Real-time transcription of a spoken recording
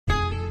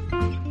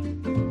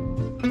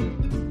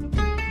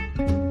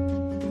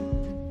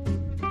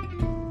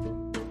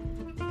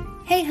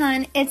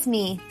hon, it's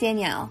me,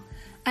 Danielle.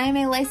 I am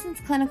a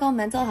licensed clinical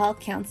mental health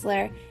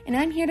counselor, and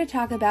I'm here to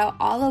talk about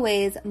all the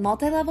ways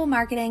multi-level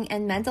marketing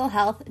and mental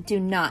health do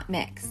not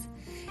mix.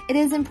 It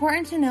is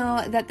important to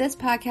know that this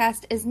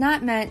podcast is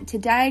not meant to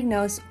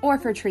diagnose or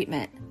for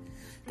treatment.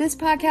 This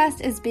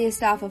podcast is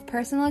based off of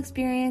personal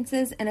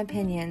experiences and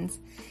opinions,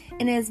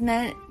 and is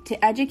meant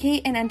to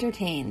educate and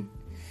entertain.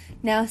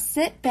 Now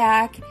sit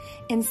back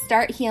and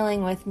start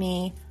healing with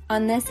me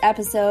on this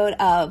episode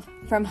of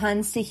From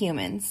Huns to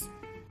Humans.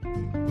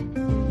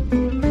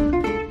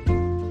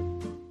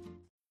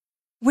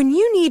 When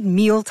you need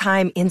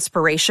mealtime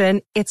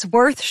inspiration, it's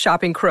worth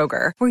shopping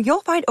Kroger, where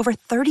you'll find over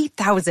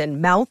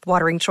 30,000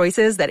 mouth-watering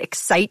choices that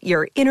excite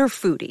your inner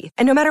foodie.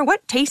 And no matter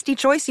what tasty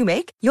choice you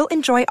make, you'll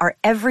enjoy our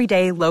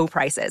everyday low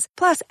prices,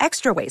 plus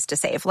extra ways to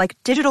save, like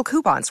digital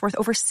coupons worth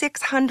over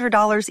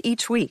 $600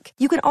 each week.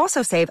 You can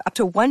also save up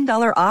to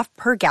 $1 off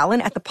per gallon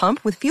at the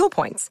pump with fuel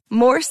points.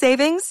 More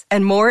savings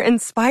and more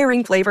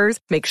inspiring flavors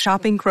make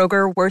shopping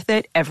Kroger worth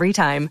it every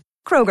time.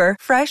 Kroger,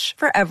 fresh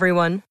for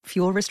everyone.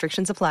 Fuel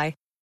restrictions apply.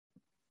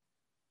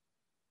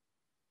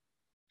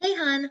 Hey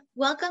hon,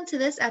 welcome to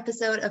this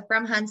episode of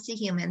From Huns to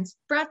Humans,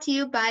 brought to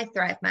you by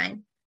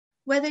ThriveMind.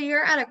 Whether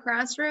you're at a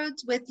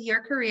crossroads with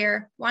your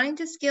career, wanting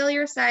to scale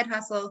your side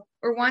hustle,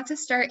 or want to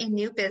start a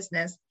new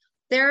business,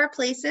 there are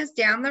places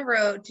down the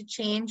road to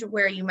change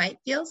where you might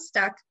feel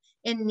stuck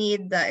and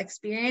need the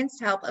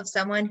experienced help of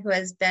someone who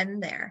has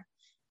been there.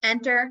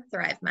 Enter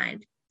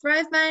ThriveMind.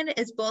 ThriveMind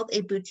is both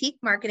a boutique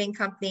marketing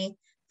company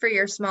for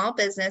your small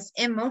business,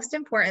 and most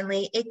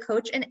importantly, a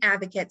coach and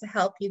advocate to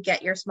help you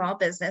get your small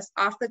business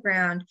off the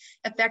ground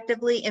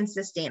effectively and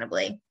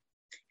sustainably.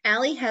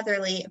 Allie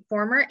Heatherly,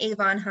 former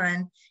Avon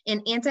Hun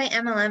and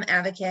anti-MLM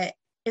advocate,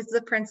 is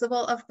the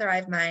principal of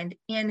ThriveMind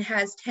and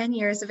has 10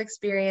 years of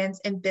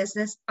experience in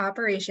business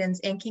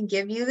operations and can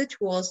give you the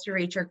tools to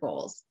reach your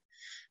goals.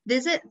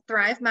 Visit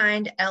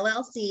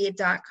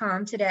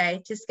ThriveMindLLC.com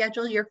today to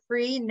schedule your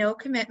free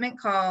no-commitment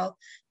call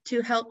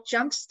to help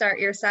jumpstart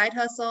your side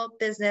hustle,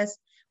 business,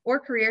 or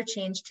career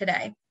change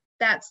today.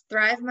 That's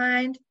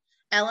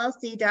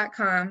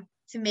ThriveMindLLC.com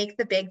to make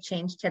the big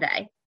change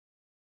today.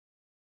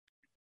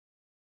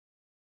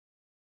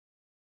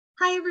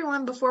 Hi,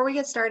 everyone. Before we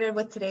get started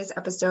with today's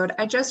episode,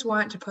 I just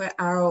want to put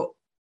out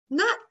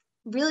not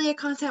really a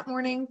content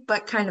warning,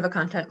 but kind of a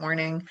content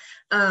warning.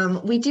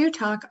 We do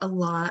talk a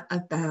lot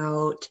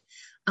about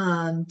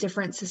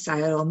different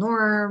societal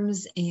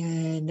norms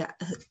and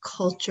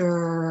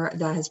culture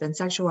that has been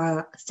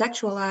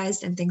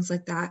sexualized and things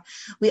like that.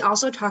 We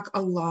also talk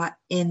a lot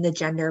in the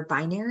gender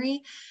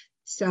binary.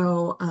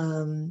 So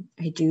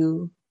I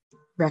do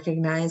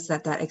recognize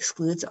that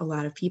excludes a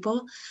lot of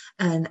people.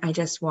 And I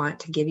just want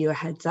to give you a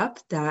heads up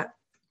that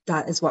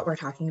that is what we're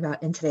talking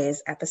about in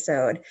today's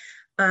episode.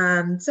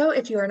 So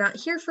if you are not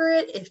here for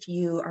it, if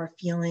you are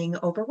feeling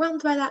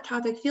overwhelmed by that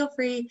topic, feel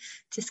free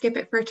to skip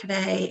it for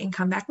today and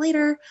come back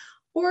later,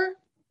 or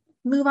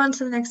move on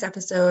to the next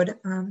episode.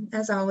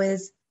 As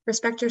always,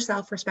 respect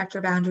yourself, respect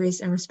your boundaries,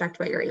 and respect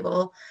what you're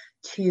able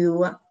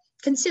to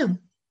consume.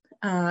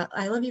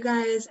 I love you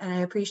guys, and I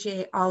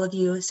appreciate all of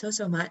you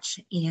so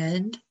much,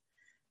 and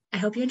I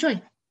hope you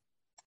enjoy.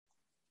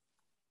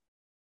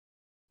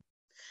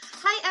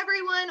 Hi,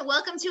 everyone.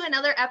 Welcome to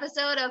another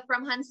episode of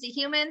From Huns to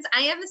Humans.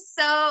 I am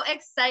so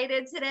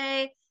excited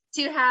today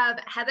to have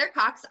Heather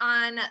Cox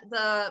on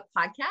the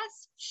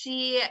podcast.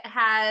 She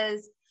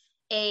has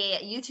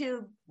a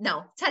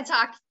TED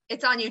Talk.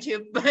 It's on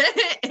YouTube, but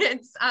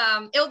it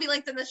will be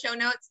linked in the show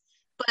notes.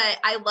 But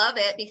I love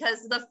it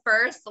because the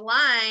first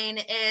line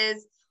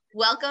is,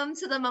 "Welcome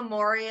to the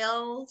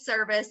memorial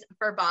service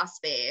for Boss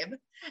Babe."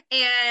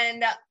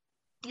 And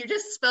you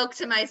just spoke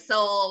to my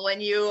soul when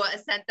you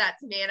sent that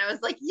to me. And I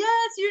was like,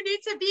 yes, you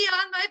need to be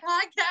on my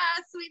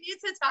podcast. We need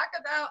to talk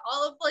about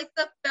all of like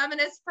the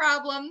feminist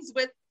problems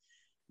with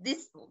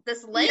this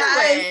language.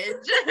 Yes.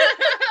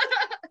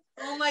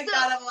 Oh my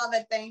God, I love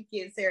it. Thank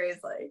you.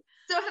 Seriously.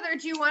 So Heather,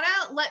 do you want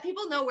to let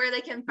people know where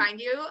they can find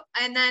you?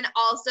 And then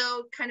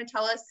also kind of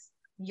tell us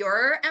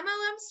your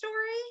MLM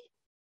story?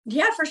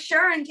 Yeah, for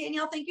sure. And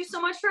Danielle, thank you so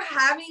much for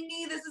having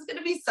me. This is going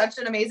to be such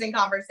an amazing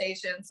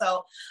conversation.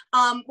 So,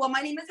 well,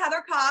 my name is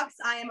Heather Cox.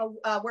 I am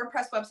a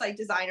WordPress website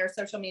designer,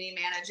 social media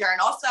manager, and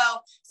also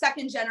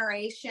second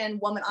generation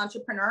woman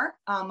entrepreneur.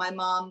 My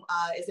mom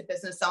is a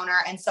business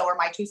owner, and so are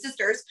my two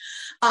sisters.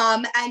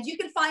 And you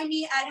can find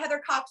me at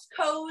Heather Cox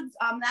Codes,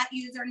 that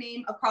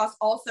username across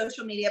all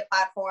social media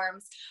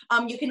platforms.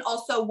 You can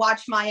also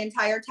watch my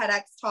entire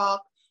TEDx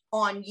talk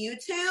on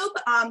YouTube.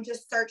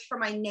 Just search for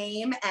my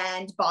name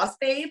and Boss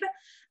Babe,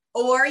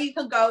 or you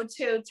can go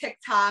to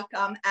TikTok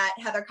at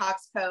Heather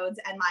Cox Codes,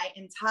 and my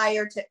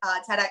entire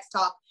TEDx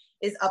talk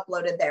is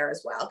uploaded there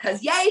as well.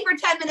 Because yay for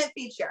 10-minute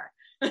feature.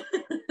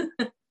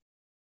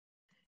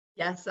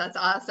 Yes, that's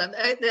awesome.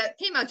 That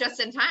came out just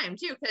in time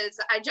too, because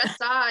I just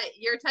saw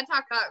your TED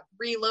Talk got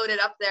reloaded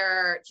up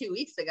there 2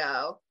 weeks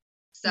ago.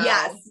 So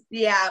yes,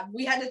 yeah,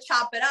 we had to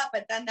chop it up,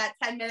 but then that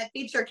 10-minute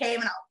feature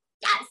came, and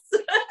yes.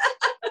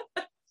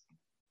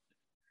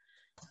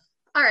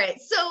 All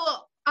right. So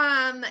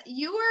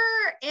You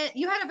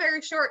had a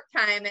very short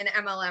time in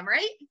MLM,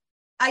 right?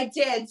 I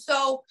did.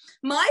 So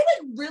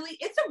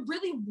it's a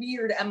really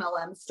weird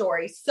MLM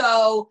story.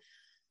 So,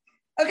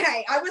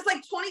 okay, I was like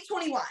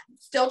 2021,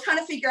 still trying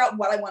to figure out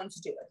what I wanted to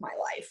do with my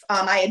life.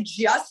 I had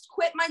just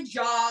quit my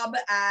job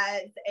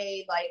as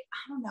it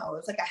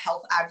was like a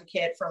health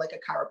advocate for like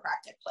a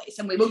chiropractic place.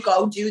 And we would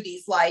go do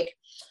these like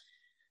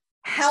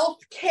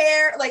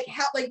healthcare,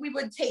 we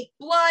would take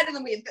blood and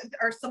then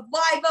our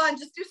saliva and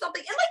just do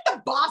something in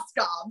like the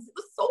Boscovs. It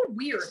was so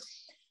weird.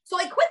 So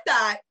I quit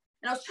that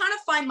and I was trying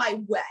to find my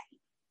way.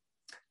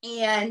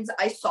 And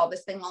I saw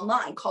this thing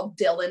online called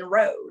Dylan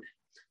Road.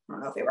 I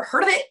don't know if you ever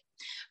heard of it,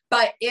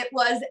 but it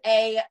was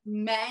a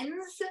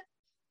men's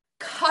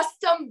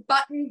custom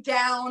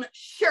button-down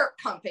shirt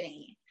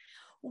company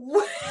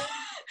where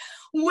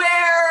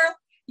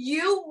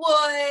you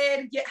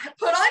would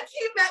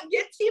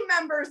get team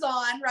members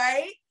on,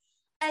 right?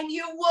 And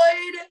you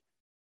would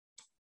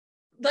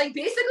like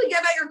basically give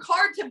out your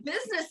card to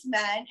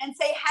businessmen and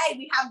say, hey,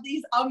 we have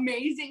these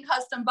amazing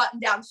custom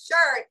button-down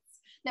shirts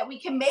that we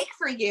can make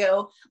for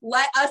you.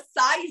 Let us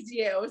size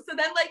you. So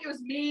then like it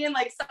was me and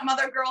like some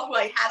other girl who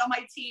I had on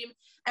my team,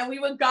 and we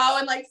would go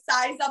and like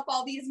size up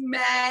all these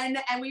men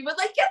and we would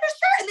like get the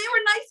shirt, and they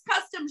were nice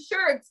custom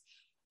shirts.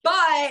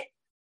 But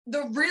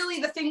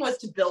the thing was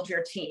to build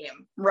your team,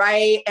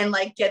 right? And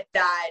like get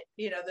that,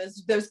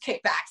 those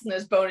kickbacks and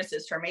those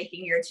bonuses for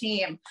making your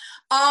team.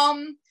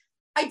 I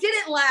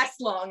didn't last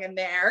long in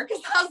there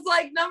because I was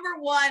like, number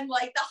one,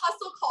 like the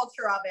hustle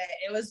culture of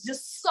it was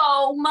just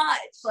so much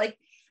like.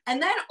 And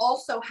then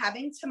also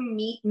having to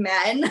meet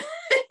men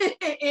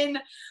in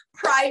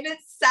private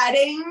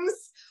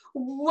settings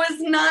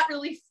was not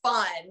really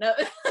fun.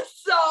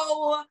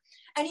 So,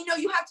 and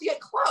you have to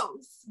get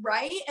close,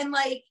 right? And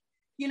like,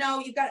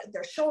 you've got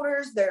their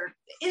shoulders, their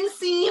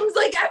inseams,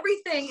 like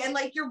everything. And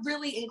like, you're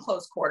really in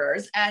close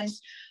quarters. And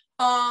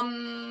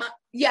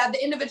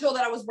the individual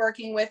that I was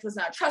working with was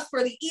not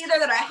trustworthy either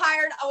that I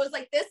hired. I was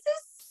like, this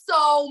is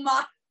so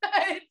much.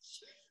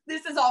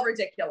 This is all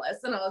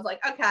ridiculous. And I was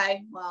like,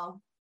 okay,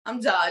 well, I'm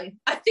done.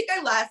 I think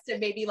I lasted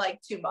maybe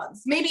like 2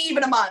 months, maybe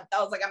even a month.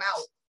 I was like, I'm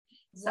out.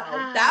 So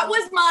that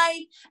was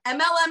my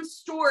MLM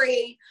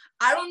story.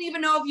 I don't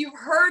even know if you've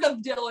heard of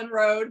Dylan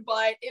Road,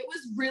 but it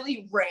was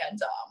really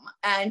random.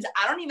 And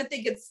I don't even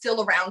think it's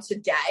still around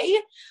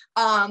today.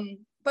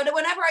 But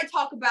whenever I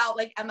talk about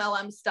like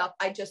MLM stuff,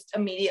 I just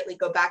immediately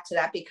go back to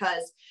that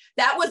because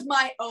that was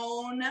my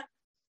own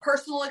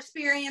personal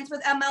experience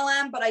with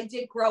MLM, but I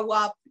did grow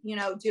up,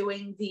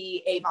 doing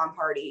the Avon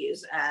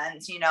parties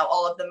and,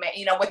 all of the,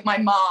 with my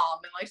mom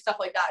and like stuff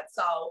like that.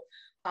 So,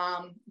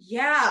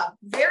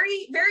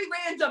 very, very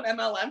random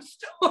MLM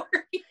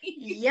story.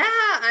 Yeah.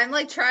 I'm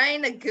like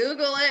trying to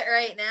Google it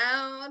right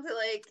now to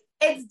like.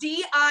 It's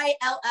Dillon,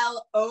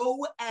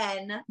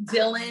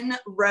 Dylan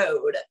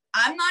Road.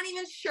 I'm not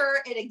even sure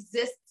it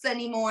exists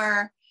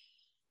anymore,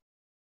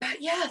 but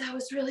yeah, that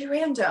was really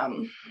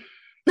random.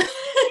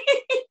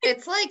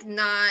 It's like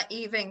not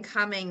even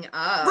coming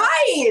up.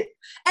 Right.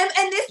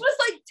 And this was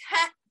like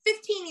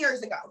 15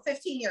 years ago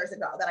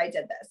that I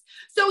did this.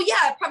 So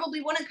yeah, it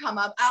probably wouldn't come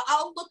up.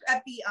 I'll look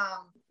at the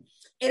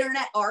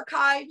Internet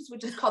Archives,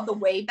 which is called the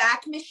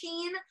Wayback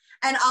Machine.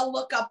 And I'll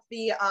look up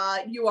the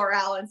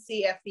URL and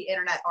see if the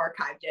Internet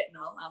archived it,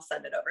 and I'll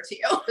send it over to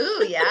you.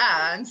 Ooh,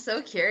 yeah. I'm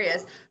so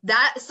curious.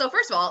 So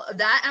first of all,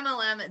 that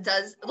MLM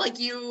does, like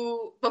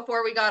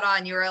before we got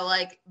on, you were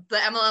like, the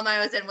MLM I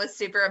was in was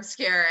super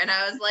obscure. And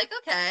I was like,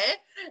 okay,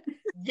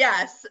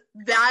 yes,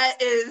 that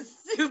is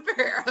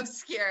super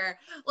obscure.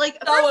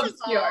 Like, so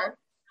obscure.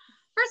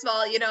 First of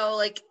all,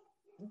 like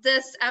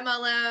this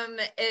MLM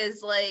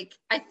is like,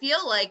 I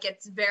feel like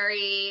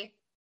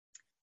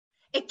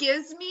it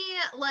gives me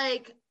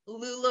like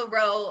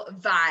LuLaRoe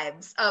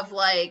vibes of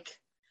like,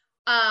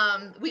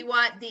 we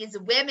want these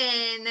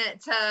women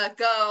to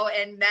go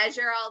and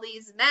measure all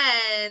these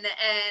men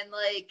and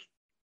like,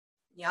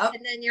 yep.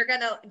 And then you're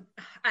gonna,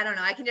 I don't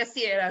know, I can just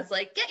see it. I was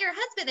like, get your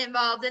husband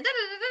involved and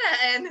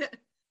and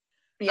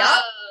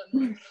yep.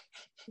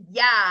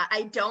 Yeah,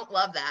 I don't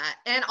love that.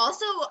 And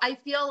also I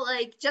feel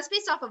like just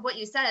based off of what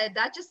you said,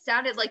 that just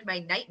sounded like my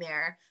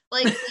nightmare.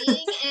 Like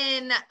being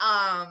in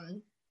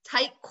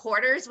tight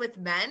quarters with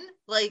men,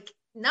 like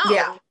no.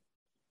 Yeah.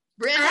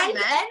 And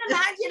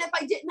imagine if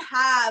I didn't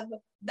have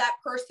that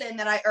person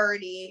that I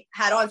already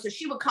had on, so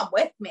she would come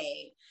with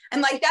me.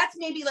 And like that's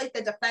maybe like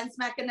the defense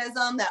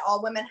mechanism that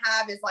all women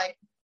have is like,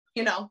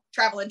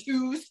 traveling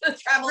twos,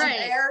 traveling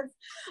pairs.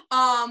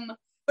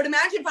 But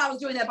imagine if I was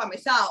doing that by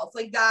myself,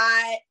 like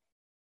that.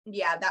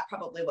 Yeah, that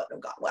probably wouldn't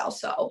have gone well.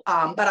 So,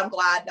 but I'm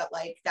glad that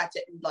like that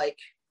didn't like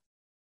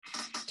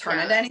turn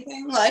into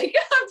anything. Like,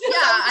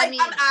 I'm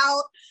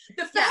out.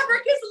 The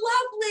fabric is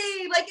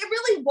lovely. Like it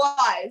really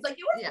was. Like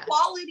it was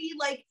quality,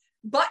 like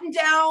button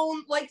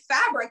down, like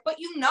fabric. But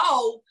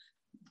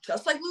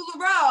just like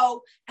LuLaRoe,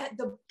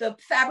 the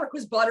fabric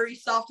was buttery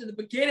soft in the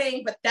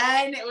beginning, but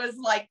then it was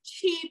like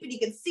cheap and you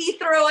could see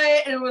through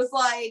it. And it was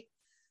like,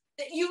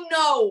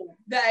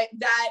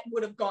 that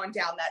would have gone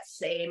down that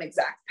same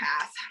exact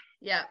path.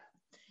 Yeah.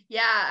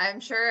 Yeah, I'm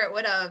sure it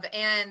would have.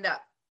 And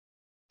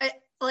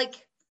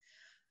like,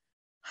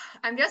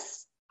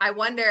 I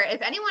wonder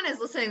if anyone is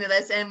listening to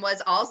this and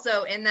was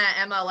also in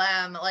that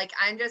MLM. Like,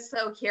 I'm just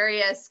so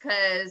curious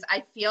because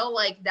I feel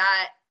like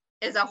that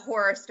is a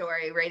horror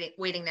story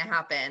waiting to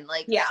happen.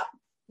 Like, Yeah.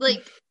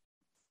 Like,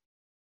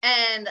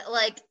 and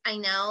like, I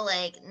know,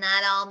 like,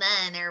 not all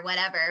men or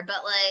whatever,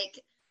 but like,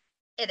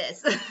 it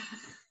is.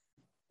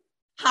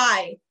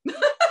 Hi.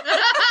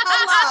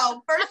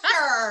 Hello, for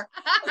sure.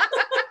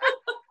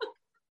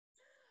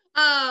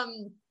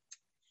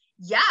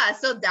 Yeah,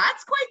 so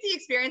that's quite the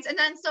experience. And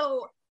then,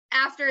 so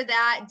after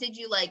that, did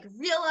you like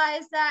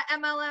realize that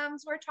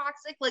MLMs were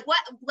toxic? Like, what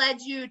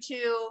led you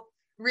to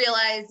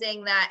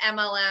realizing that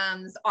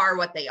MLMs are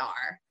what they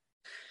are?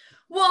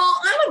 Well,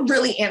 I'm a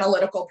really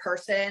analytical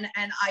person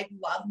and I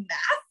love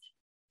math.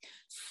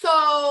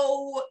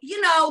 So,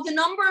 the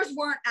numbers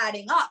weren't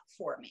adding up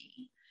for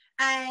me.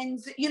 And,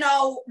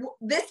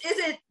 this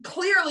isn't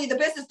clearly the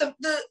business. The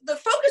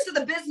focus of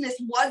the business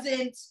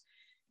wasn't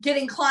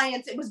getting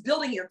clients. It was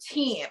building your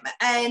team.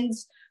 And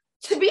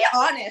to be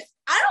honest,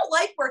 I don't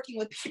like working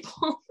with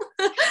people.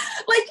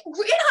 Like in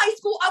high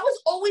school, I was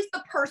always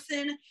the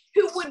person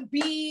who would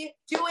be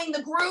doing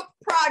the group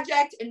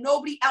project and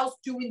nobody else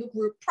doing the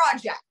group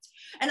project.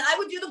 And I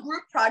would do the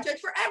group project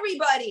for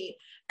everybody.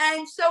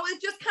 And so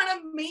it just kind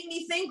of made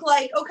me think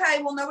like,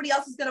 okay, well, nobody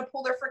else is going to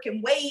pull their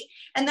freaking weight.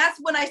 And that's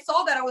when I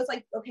saw that I was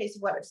like, okay,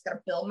 so what? I just got to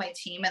build my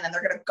team and then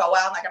they're going to go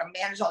out and I got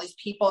to manage all these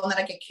people and then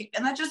I get kicked.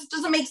 And that just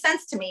doesn't make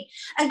sense to me.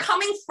 And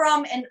coming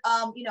from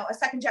a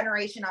second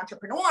generation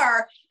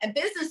entrepreneur and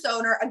business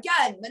owner,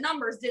 again, the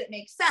numbers didn't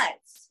make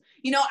sense.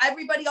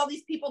 Everybody, all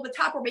these people at the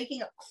top were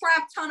making a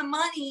crap ton of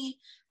money.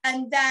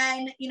 And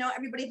then,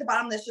 everybody at the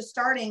bottom that's just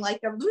starting, like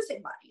they're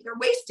losing money, they're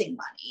wasting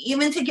money,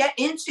 even to get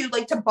into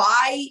like to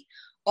buy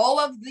all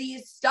of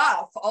these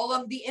stuff, all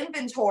of the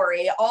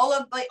inventory, all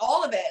of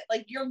it,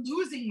 like you're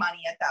losing money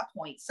at that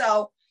point.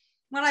 So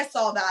when I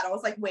saw that, I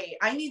was like, wait,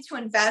 I need to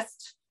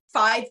invest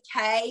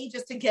 $5,000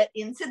 just to get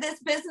into this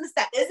business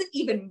that isn't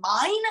even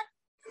mine.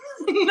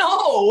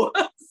 No,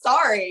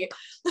 sorry.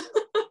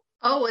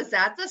 Oh, was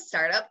that the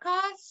startup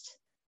cost?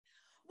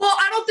 Well,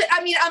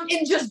 I'm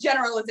in just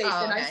generalization.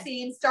 Oh, okay. I've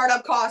seen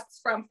startup costs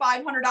from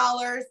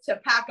 $500 to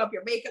pack up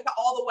your makeup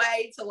all the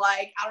way to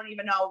like, I don't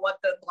even know what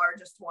the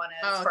largest one is.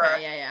 Oh,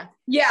 okay. Yeah.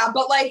 Yeah.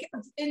 But like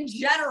in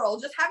general,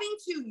 just having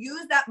to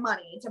use that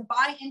money to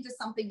buy into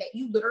something that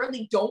you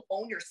literally don't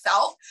own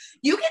yourself,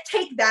 you can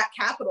take that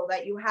capital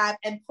that you have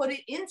and put it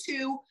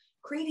into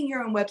creating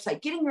your own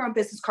website, getting your own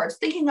business cards,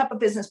 thinking up a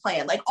business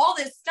plan, like all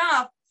this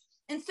stuff,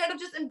 instead of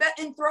just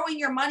throwing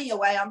your money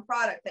away on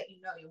product that you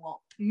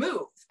won't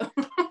move.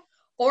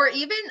 Or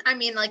even,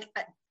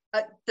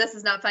 this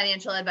is not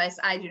financial advice.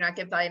 I do not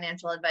give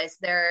financial advice.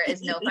 There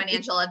is no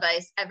financial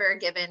advice ever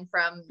given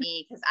from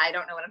me because I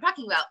don't know what I'm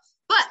talking about.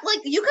 But like,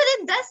 you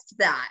could invest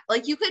that.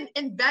 Like you could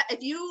invest,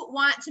 if you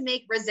want to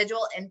make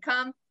residual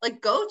income,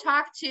 like go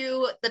talk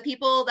to the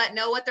people that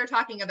know what they're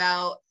talking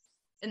about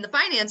in the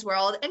finance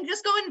world and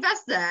just go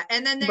invest that.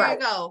 And then there you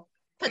go.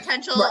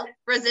 Potential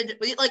residual,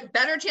 like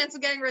better chance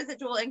of getting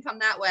residual income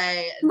that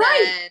way.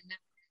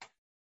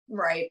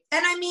 Right.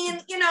 And I mean,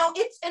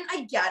 and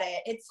I get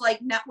it. It's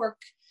like network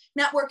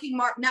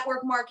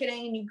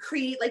marketing and you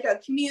create like a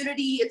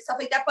community and stuff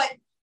like that, but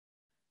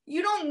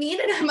you don't need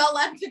an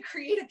MLM to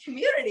create a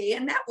community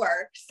and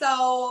network.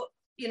 So,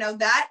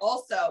 that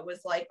also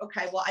was like,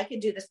 okay, well, I could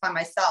do this by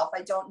myself.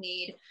 I don't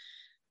need,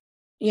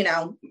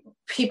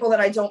 people that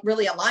I don't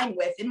really align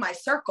with in my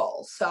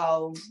circle.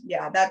 So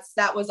yeah,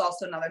 that was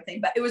also another thing,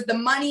 but it was the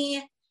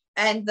money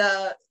and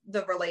the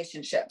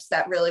relationships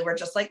that really were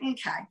just like,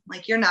 okay,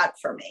 like you're not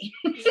for me.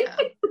 Yeah.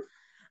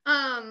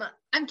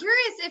 I'm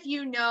curious if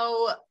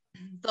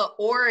the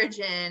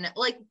origin,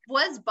 like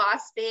was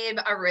Boss Babe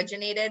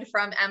originated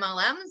from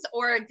MLMs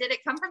or did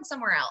it come from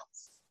somewhere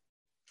else?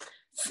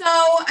 So,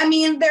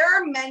 there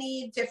are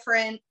many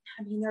different,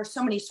 there are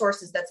so many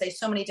sources that say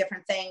so many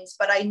different things,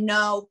 but I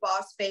know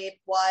Boss Babe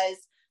was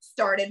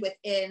started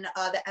within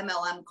the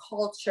MLM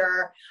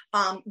culture,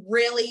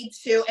 really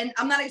too. And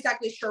I'm not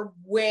exactly sure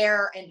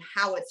where and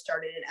how it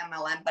started in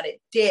MLM, but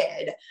it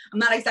did. I'm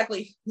not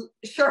exactly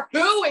sure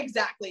who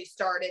exactly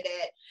started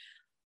it.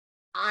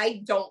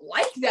 I don't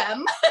like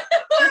them,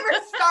 whoever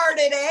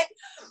started it,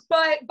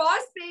 but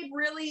Boss Babe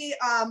really,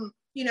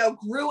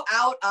 grew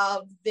out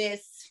of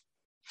this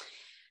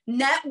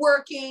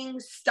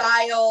networking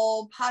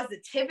style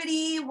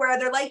positivity where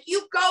they're like,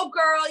 you go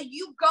girl,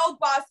 you go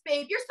boss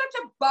babe, you're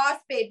such a boss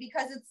babe,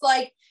 because it's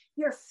like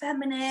you're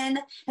feminine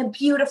and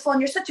beautiful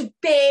and you're such a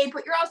babe,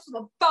 but you're also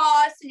a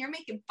boss and you're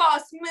making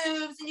boss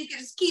moves and you can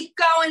just keep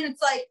going.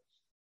 It's like,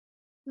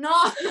 no.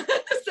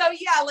 So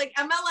yeah, like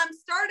MLM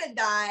started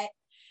that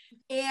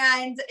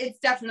and it's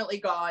definitely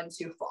gone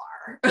too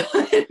far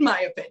in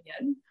my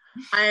opinion.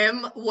 I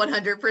am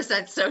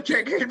 100% so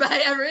triggered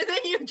by everything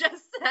you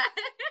just said.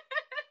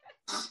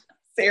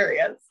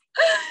 Serious.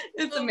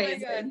 It's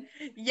amazing.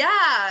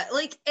 Yeah,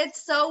 like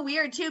it's so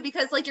weird too,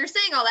 because like you're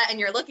saying all that and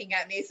you're looking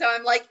at me, so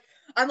I'm like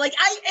I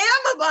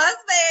am a boss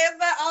babe,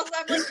 but also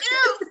I'm like,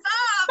 ew,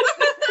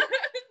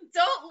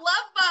 Don't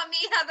love bomb me,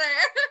 Heather.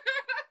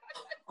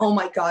 Oh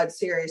my God,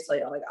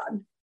 seriously. Oh my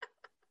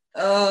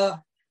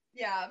God.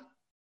 Yeah.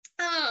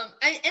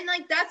 And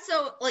like, that's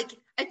so, like,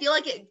 I feel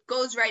like it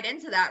goes right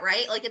into that,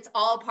 right? Like, it's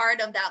all part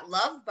of that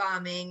love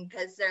bombing,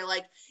 because they're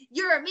like,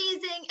 you're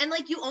amazing. And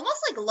like, you almost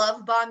like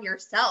love bomb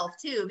yourself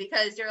too,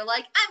 because you're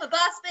like, I'm a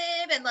boss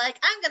babe, and like,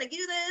 I'm going to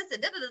do this,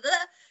 and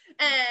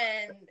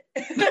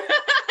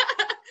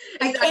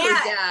and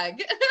exactly,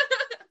 gag.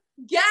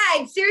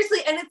 Gag, seriously.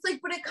 And it's like,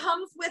 but it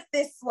comes with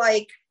this,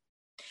 like,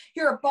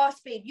 you're a boss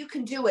babe, you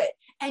can do it.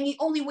 And the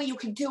only way you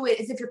can do it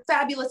is if you're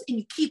fabulous and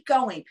you keep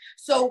going.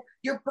 So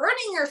you're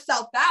burning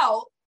yourself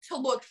out to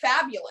look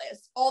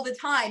fabulous all the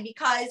time,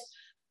 because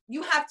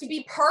you have to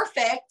be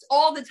perfect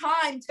all the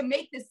time to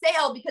make the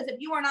sale. Because if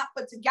you are not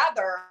put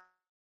together,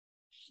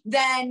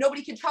 then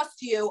nobody can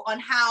trust you on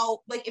how,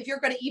 like, if you're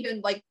going to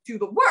even like do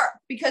the work,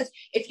 because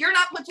if you're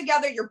not put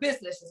together, your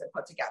business isn't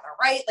put together,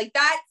 right? Like,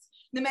 that's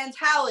the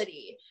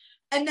mentality.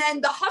 And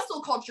then the hustle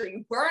culture,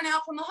 you burn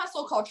out from the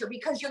hustle culture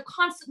because you're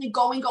constantly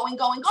going.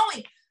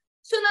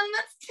 So then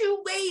that's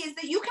two ways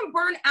that you can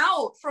burn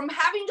out, from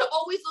having to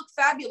always look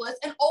fabulous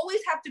and always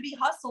have to be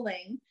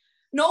hustling.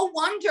 No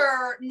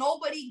wonder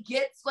nobody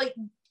gets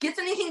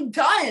anything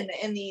done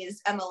in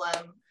these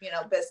MLM,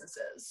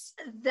 businesses.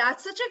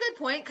 That's such a good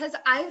point, because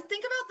I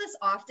think about this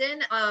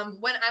often.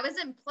 When I was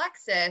in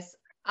Plexus,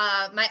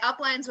 my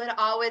uplines would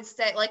always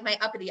say, like, my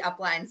uppity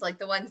uplines, like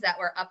the ones that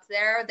were up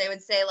there, they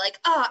would say like,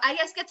 oh, I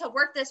just get to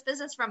work this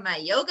business from my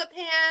yoga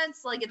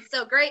pants. Like, it's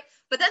so great.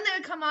 But then they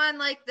would come on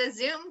like the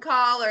Zoom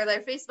call or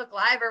their Facebook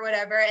Live or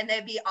whatever, and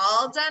they'd be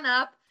all done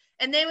up,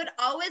 and they would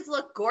always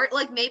look gorgeous.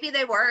 Like, maybe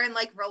they were in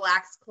like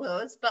relaxed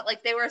clothes, but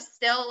like they were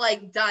still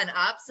like done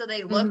up. So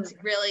they looked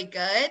really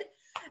good.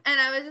 And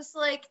I was just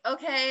like,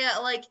 okay,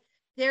 like,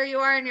 there you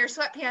are in your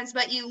sweatpants,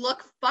 but you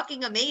look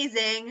fucking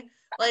amazing.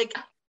 Like,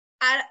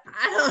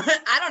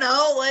 I don't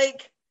know,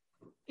 like,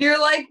 you're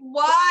like,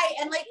 why?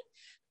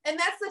 And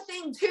that's the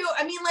thing too.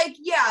 I mean, like,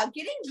 yeah,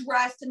 getting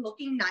dressed and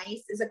looking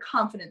nice is a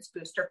confidence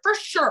booster for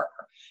sure.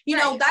 You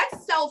know,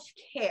 that's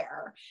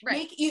self-care.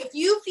 Right. If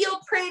you feel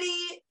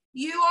pretty,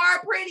 you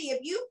are pretty. If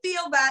you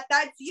feel that,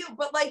 that's you.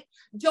 But like,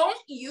 don't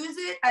use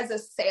it as a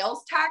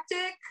sales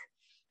tactic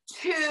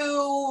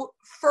to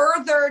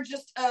further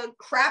just a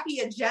crappy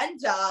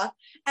agenda.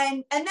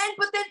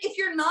 But then if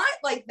you're not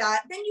like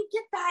that, then you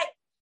get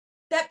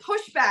that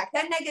pushback,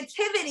 that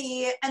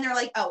negativity, and they're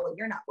like, oh, well,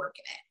 you're not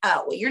working it.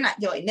 Oh, well, you're not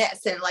doing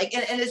this. And like,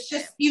 and it's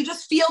just, you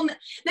just feel, then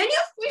you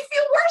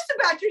feel worse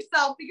about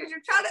yourself, because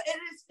you're trying to,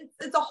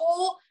 it's a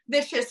whole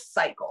vicious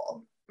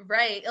cycle.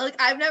 Right. Like,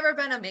 I've never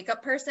been a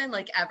makeup person,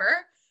 like,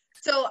 ever.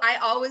 So I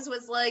always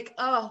was like,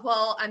 oh,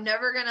 well, I'm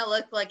never going to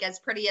look like as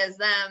pretty as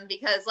them,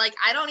 because like,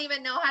 I don't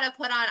even know how to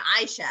put on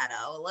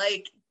eyeshadow.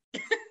 Like,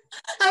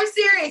 I'm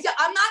serious.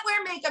 I'm not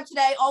wearing makeup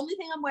today. Only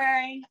thing I'm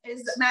wearing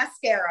is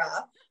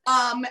mascara.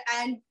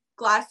 And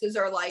glasses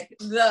are like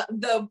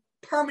the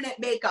permanent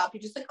makeup.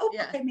 You're just like, oh,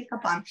 okay,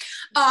 makeup on.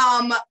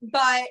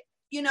 But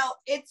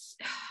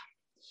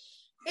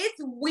it's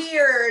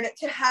weird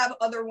to have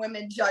other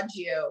women judge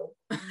you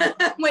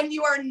when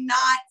you are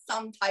not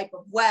some type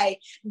of way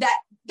that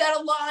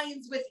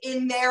aligns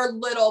within their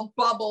little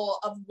bubble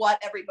of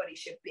what everybody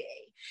should be.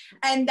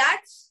 And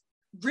that's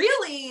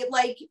really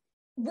like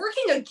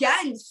working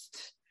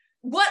against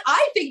what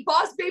I think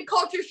boss babe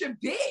culture should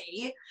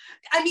be.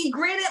 I mean,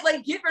 granted,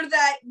 like, get rid of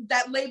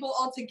that label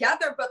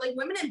altogether, but like,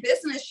 women in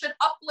business should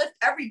uplift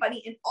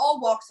everybody in all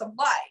walks of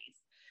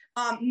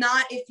life.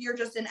 Not if you're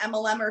just an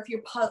MLM, or if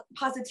you're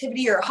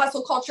positivity or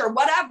hustle culture or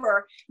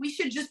whatever. We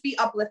should just be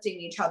uplifting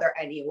each other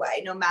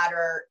anyway, no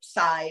matter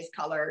size,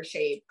 color,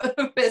 shape,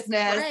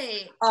 business,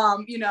 right.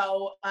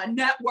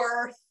 Net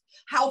worth,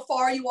 how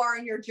far you are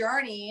in your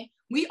journey.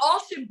 We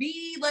all should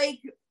be like,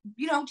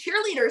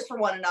 cheerleaders for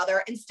one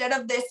another, instead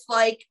of this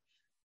like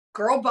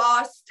girl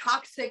boss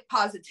toxic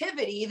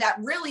positivity that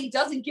really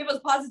doesn't give us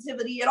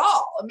positivity at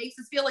all. It makes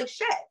us feel like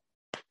shit.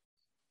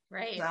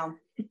 Right. So.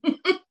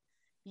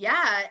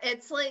 Yeah,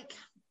 it's like,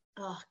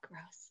 oh,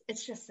 gross.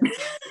 It's just so gross.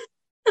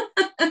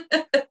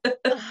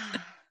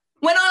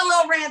 Went on a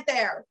little rant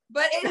there,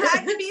 but it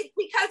had to be,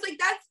 because like,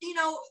 that's,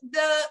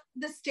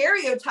 the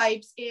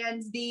stereotypes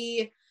and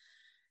the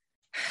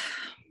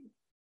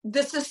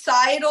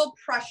societal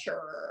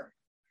pressure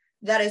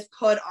that is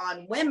put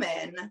on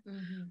women.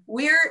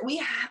 We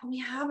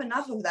have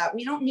enough of that.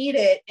 We don't need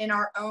it in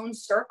our own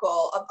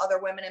circle of other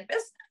women in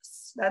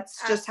business.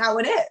 That's just how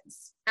it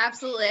is.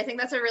 Absolutely. I think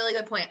that's a really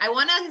good point. I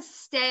want to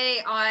stay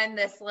on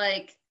this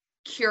like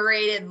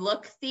curated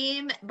look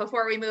theme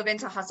before we move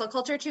into hustle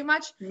culture too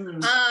much.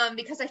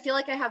 Because I feel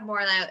like I have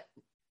more that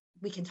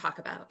we can talk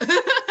about.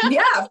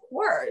 Yeah, of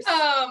course.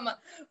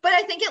 But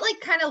I think it like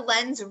kind of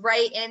lends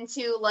right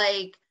into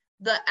like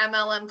the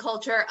MLM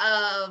culture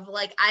of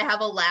like, I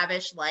have a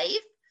lavish life.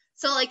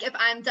 So like, if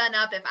I'm done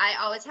up, if I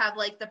always have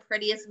like the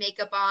prettiest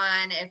makeup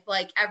on, if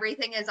like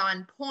everything is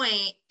on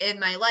point in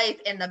my life,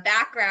 in the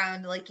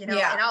background, like, in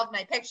all of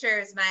my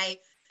pictures, my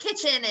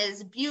kitchen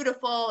is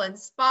beautiful and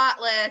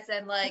spotless,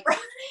 and like,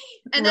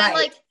 and then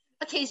like,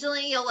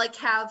 occasionally you'll like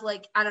have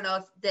like, I don't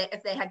know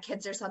if they had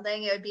kids or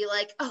something, it would be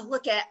like, oh,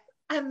 look at,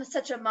 I'm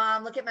such a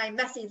mom, look at my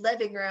messy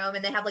living room.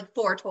 And they have like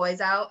 4 toys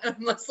out. And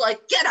I'm just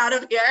like, get out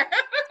of here.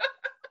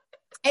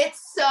 It's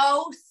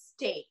so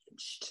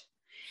staged.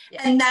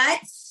 Yeah. And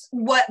that's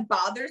what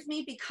bothers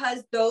me,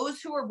 because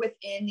those who are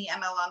within the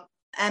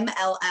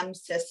MLM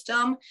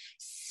system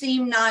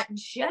seem not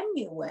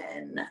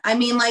genuine. I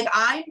mean, like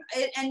I'm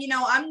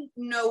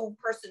no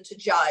person to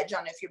judge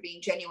on if you're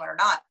being genuine or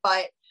not,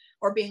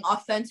 or being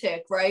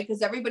authentic, right?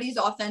 Because everybody's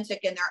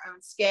authentic in their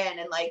own skin.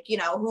 And like,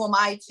 who am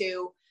I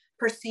to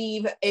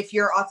perceive if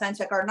you're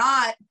authentic or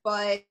not?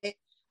 But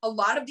a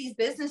lot of these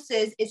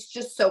businesses, it's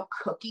just so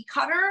cookie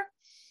cutter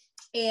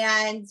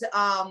and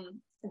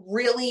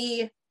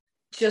really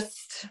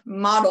just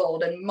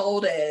modeled and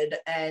molded,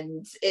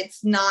 and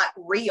it's not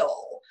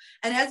real.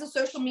 And as a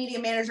social media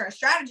manager and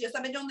strategist,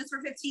 I've been doing this for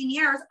 15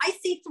 years. I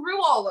see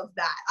through all of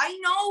that. I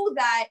know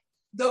that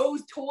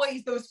those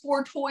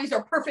 4 toys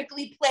are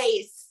perfectly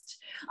placed.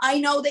 I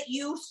know that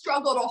you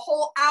struggled a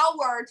whole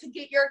hour to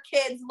get your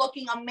kids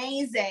looking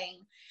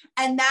amazing.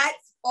 And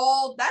that's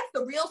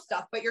the real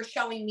stuff. But you're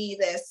showing me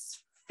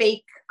this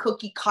fake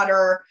cookie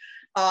cutter,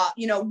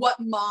 what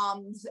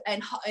moms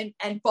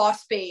and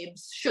boss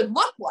babes should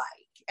look like.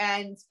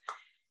 And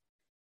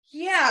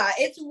yeah,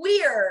 it's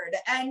weird.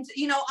 And,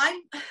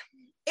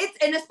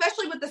 and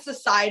especially with the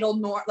societal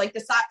norm, like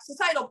the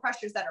societal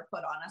pressures that are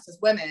put on us as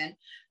women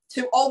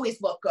to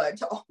always look good,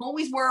 to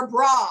always wear a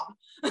bra,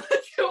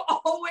 to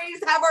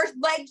always have our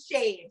legs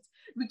shaved.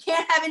 We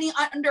can't have any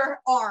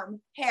underarm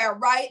hair,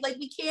 right? Like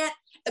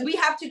we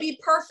have to be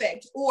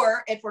perfect.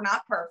 Or if we're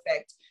not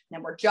perfect,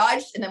 then we're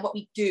judged. And then what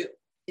we do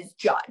is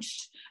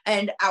judged.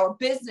 And our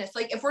business,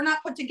 like if we're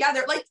not put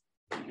together, like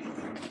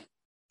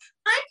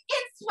I'm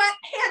in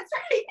sweatpants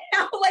right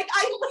now. Like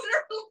I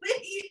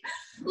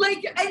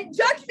literally, and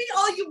judge me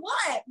all you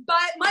want,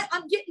 but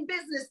I'm getting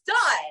business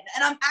done,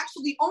 and I'm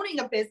actually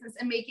owning a business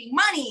and making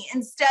money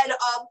instead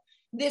of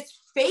this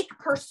fake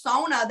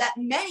persona that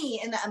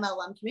many in the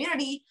MLM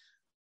community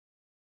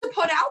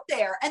put out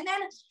there. And then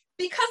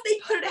because they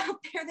put it out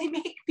there, they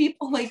make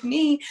people like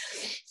me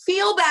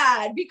feel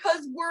bad,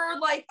 because we're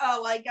like,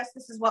 oh, I guess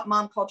this is what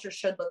mom culture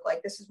should look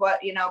like. This is what,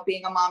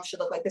 being a mom should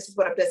look like. This is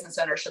what a business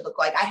owner should look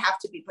like. I have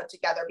to be put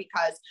together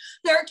because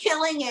they're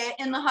killing it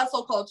in the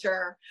hustle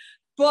culture,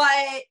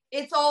 but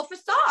it's all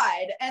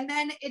facade. And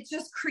then it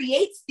just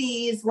creates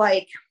these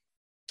like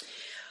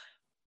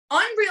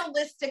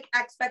unrealistic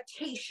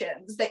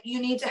expectations that you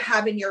need to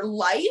have in your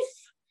life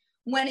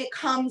when it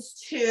comes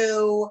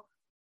to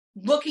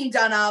looking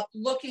done up,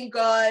 looking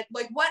good,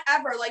 like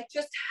whatever, like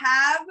just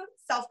have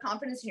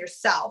self-confidence in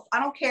yourself. I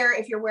don't care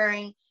if you're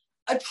wearing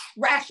a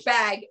trash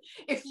bag.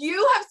 If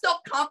you have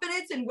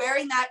self-confidence in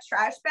wearing that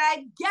trash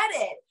bag, get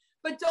it.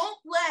 But don't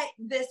let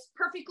this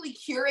perfectly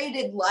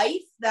curated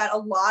life that a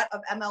lot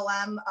of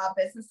MLM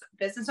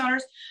business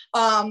owners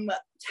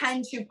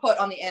tend to put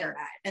on the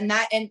internet. And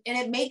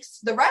it makes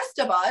the rest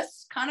of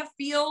us kind of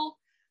feel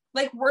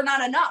like we're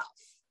not enough.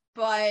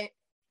 But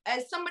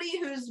as somebody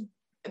who's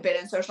been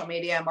in social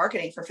media and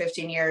marketing for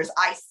 15 years,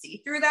 I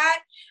see through that.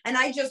 And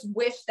I just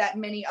wish that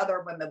many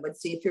other women would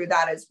see through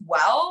that as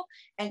well,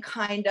 and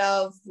kind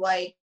of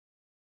like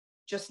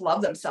just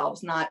love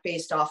themselves, not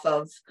based off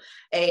of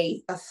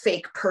a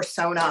fake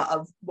persona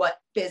of what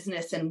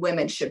business and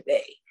women should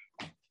be.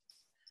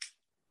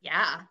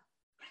 Yeah.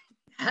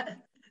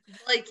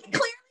 Like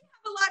clearly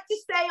have a lot to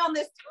say on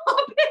this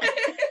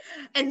topic.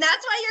 And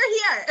that's why you're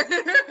here.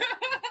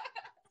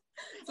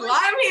 That's why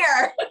I'm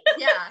here.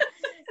 Yeah.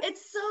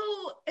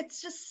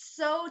 It's just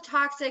so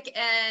toxic.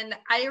 And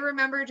I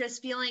remember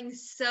just feeling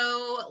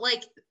so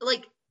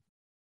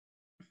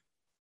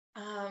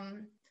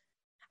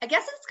I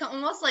guess it's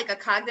almost like a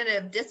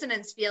cognitive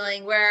dissonance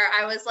feeling, where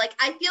I was like,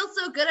 I feel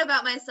so good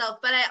about myself,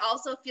 but I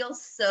also feel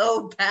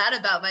so bad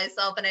about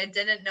myself, and I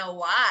didn't know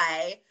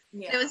why.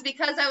 Yeah. It was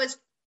because I was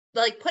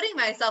like putting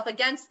myself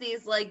against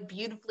these like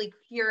beautifully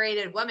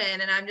curated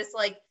women, and I'm just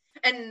like,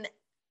 and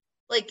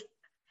like,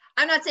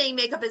 I'm not saying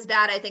makeup is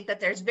bad. I think that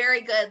there's very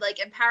good like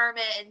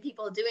empowerment and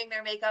people doing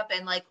their makeup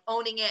and like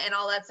owning it and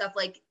all that stuff.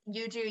 Like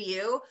you do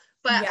you,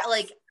 but yes.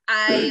 Like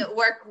I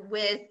work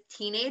with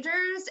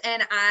teenagers,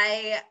 and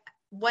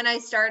when I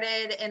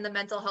started in the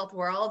mental health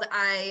world,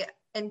 I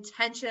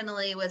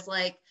intentionally was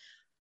like,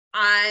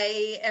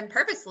 I am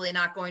purposely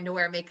not going to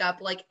wear makeup.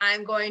 Like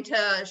I'm going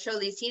to show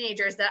these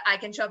teenagers that I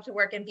can show up to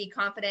work and be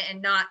confident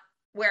and not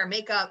wear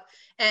makeup,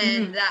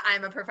 and that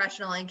I'm a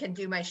professional and can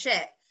do my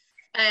shit.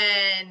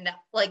 And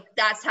like,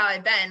 that's how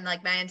I've been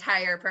like my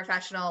entire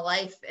professional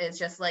life, is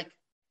just like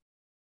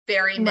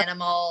very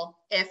minimal,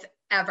 if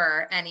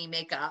ever any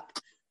makeup.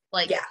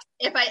 Like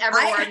if I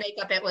ever wore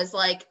makeup, it was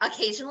like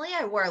occasionally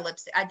I wore a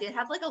lipstick. I did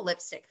have like a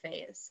lipstick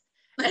phase.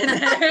 And, and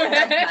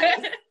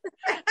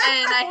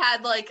I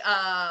had like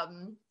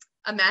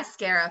a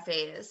mascara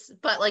phase,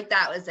 but like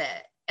that was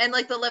it. And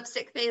like the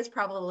lipstick phase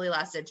probably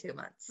lasted 2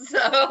 months. So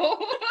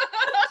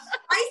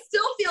I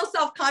still feel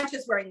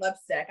self-conscious wearing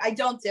lipstick. I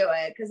don't do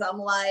it because I'm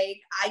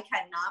like, I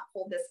cannot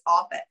pull this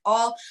off at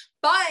all.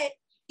 But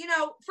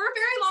for a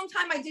very long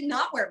time, I did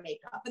not wear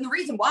makeup. And the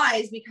reason why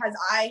is because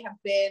I have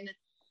been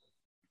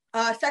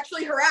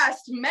sexually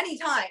harassed many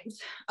times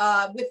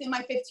within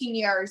my 15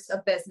 years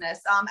of business.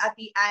 At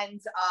the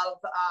end of,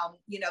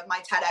 my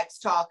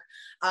TEDx talk,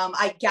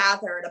 I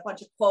gathered a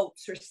bunch of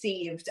quotes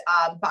received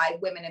by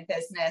women in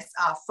business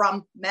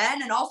from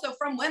men and also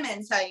from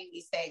women saying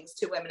these things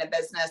to women in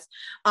business.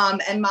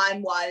 And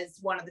mine was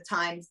one of the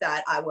times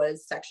that I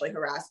was sexually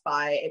harassed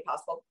by a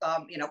possible,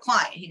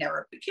 client. He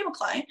never became a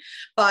client,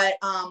 but,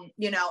 and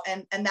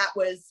that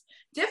was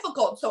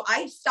difficult. So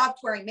I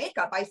stopped wearing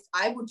makeup.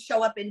 I would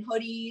show up in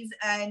hoodies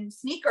and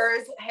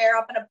sneakers, hair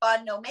up in a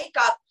bun, no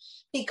makeup,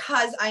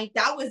 because I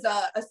was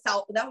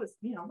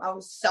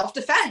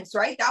self-defense,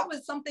 right? That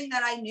was something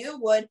that I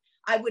knew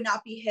I would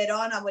not be hit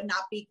on. I would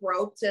not be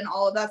groped and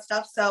all of that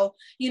stuff. So,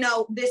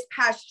 this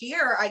past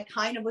year, I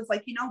kind of was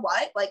like, you know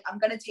what, like, I'm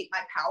going to take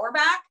my power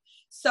back.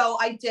 So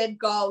I did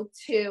go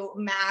to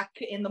MAC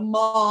in the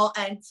mall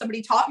and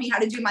somebody taught me how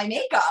to do my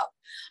makeup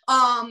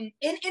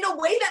in a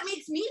way that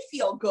makes me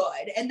feel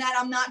good. And that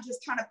I'm not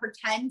just trying to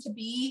pretend to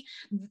be,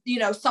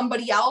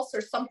 somebody else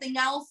or something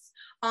else.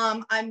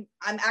 I'm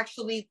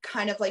actually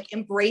kind of like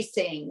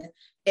embracing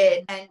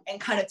it and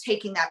kind of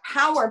taking that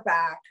power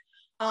back.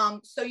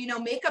 So,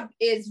 makeup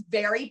is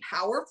very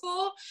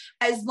powerful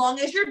as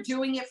long as you're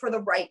doing it for the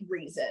right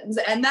reasons.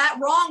 And that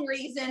wrong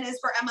reason is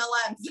for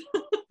MLMs.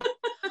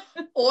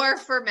 Or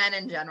for men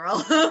in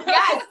general.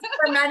 Yes,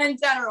 for men in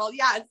general.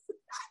 Yes.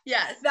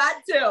 Yes.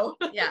 That too.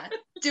 Yeah.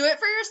 Do it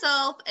for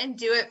yourself and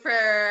do it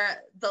for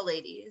the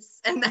ladies.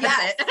 And that's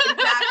yes, it.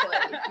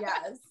 Exactly.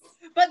 Yes.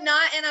 But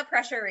not in a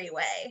pressury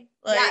way.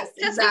 Like, yes,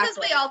 just because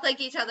we all think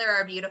each other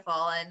are beautiful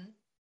and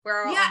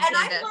we're all. Yeah. And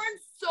I've learned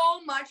so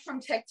much from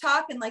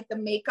TikTok and like the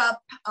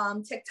makeup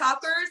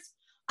TikTokers.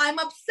 I'm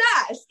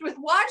obsessed with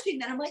watching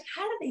that. I'm like,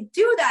 how do they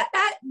do that?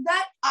 That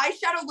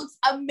eyeshadow looks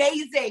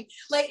amazing.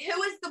 Like,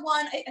 who is the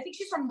one? I think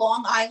she's from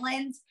Long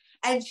Island,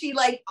 and she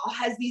like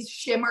has these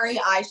shimmery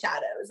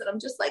eyeshadows, and I'm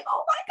just like,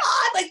 oh my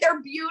God, like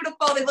they're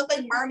beautiful. They look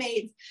like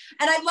mermaids,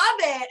 and I love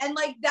it. And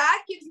like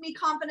that gives me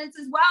confidence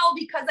as well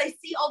because I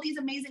see all these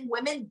amazing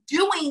women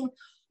doing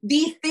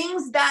these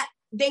things that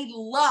they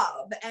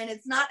love, and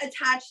it's not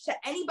attached to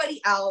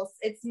anybody else.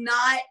 It's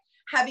not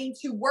having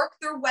to work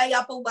their way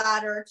up a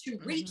ladder to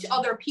reach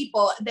other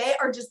people. They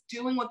are just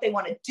doing what they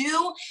want to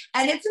do.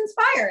 And it's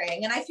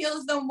inspiring. And I feel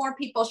as though more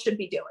people should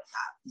be doing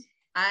that.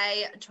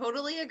 I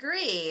totally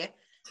agree.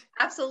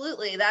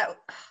 Absolutely. That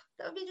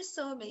would be just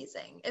so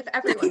amazing if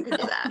everyone could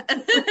do that.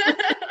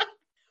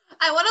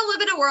 I want to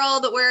live in a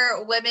world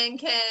where women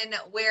can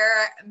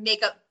wear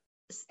makeup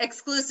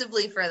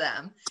exclusively for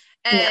them.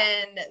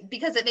 And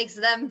because it makes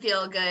them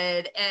feel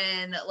good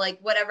and like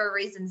whatever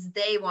reasons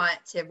they want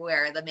to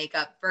wear the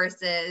makeup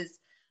versus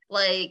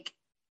like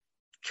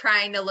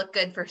trying to look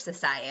good for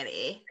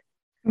society.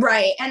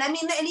 Right. And I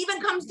mean, it even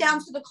comes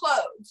down to the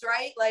clothes,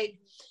 right? Like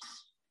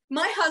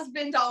my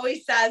husband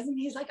always says, and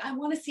he's like, I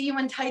want to see you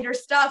in tighter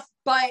stuff,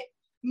 but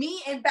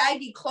me in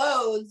baggy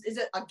clothes is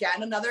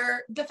again,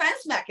 another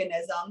defense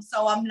mechanism.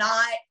 So I'm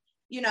not,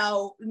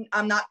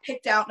 I'm not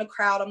picked out in a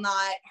crowd. I'm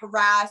not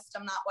harassed.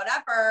 I'm not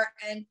whatever.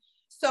 And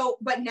so,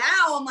 but now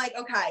I'm like,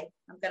 okay,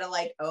 I'm going to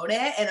like own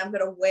it and I'm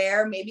going to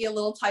wear maybe a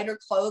little tighter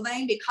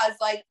clothing because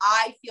like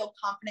I feel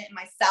confident in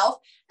myself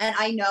and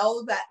I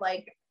know that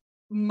like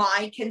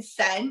my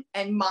consent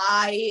and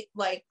my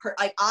like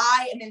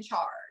I am in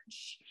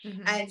charge.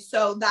 And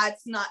so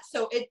that's not,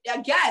 so it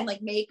again,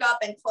 like makeup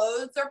and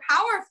clothes are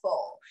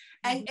powerful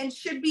and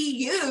should be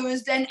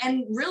used and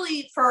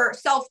really for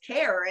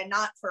self-care and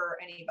not for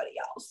anybody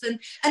else. And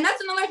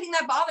that's another thing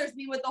that bothers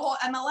me with the whole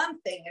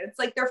MLM thing. It's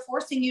like they're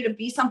forcing you to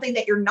be something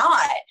that you're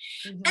not.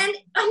 And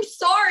I'm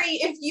sorry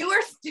if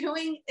you're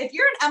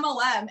an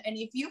MLM and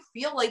if you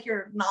feel like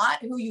you're not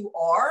who you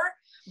are,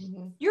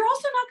 you're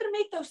also not going to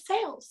make those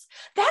sales.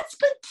 That's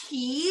the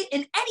key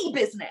in any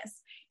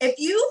business. If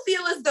you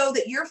feel as though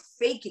that you're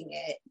faking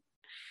it,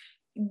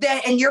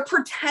 and you're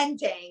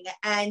pretending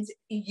and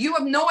you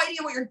have no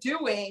idea what you're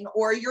doing,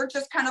 or you're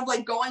just kind of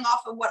like going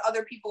off of what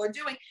other people are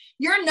doing,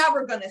 you're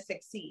never going to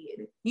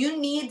succeed. You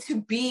need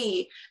to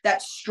be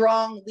that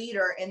strong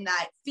leader in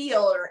that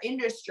field or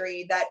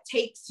industry that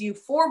takes you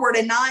forward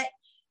and not,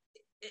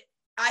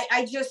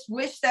 I just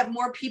wish that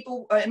more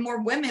people and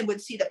more women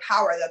would see the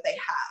power that they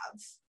have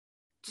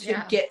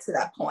to get to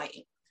that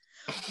point.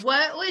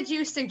 What would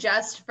you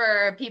suggest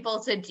for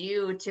people to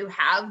do to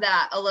have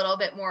that a little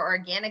bit more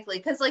organically?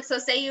 Because like, so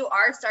say you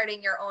are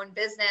starting your own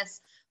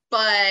business,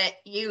 but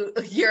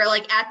you're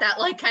like at that,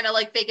 like kind of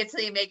like fake it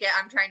till you make it,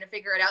 I'm trying to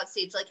figure it out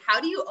stage. Like,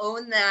 how do you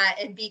own that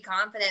and be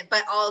confident,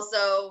 but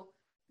also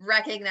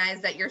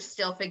recognize that you're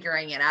still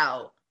figuring it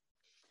out?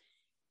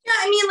 Yeah,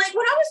 I mean, like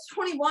when I was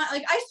 21,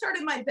 like I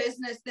started my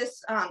business,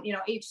 this,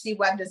 HC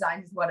Web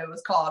Design is what it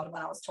was called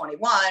when I was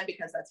 21,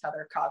 because that's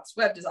Heather Cox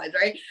Web Designs,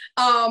 right?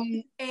 But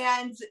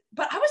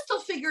I was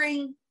still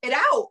figuring it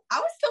out. I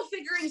was still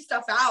figuring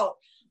stuff out.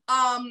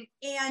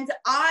 And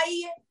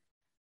I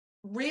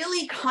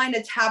really kind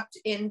of tapped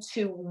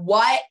into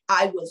what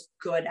I was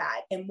good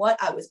at and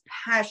what I was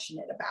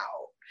passionate about.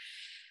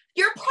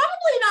 You're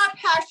probably not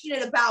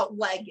passionate about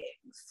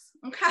leggings.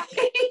 Okay.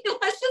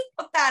 Let's just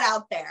put that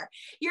out there.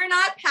 You're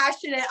not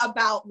passionate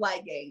about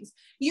leggings.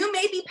 You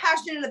may be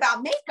passionate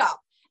about makeup.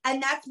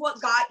 And that's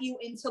what got you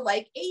into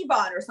like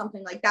Avon or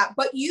something like that.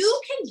 But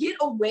you can get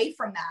away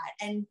from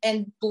that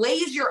and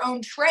blaze your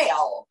own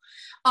trail,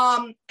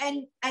 and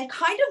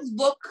kind of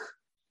look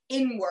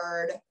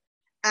inward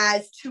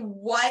as to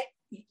what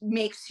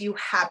makes you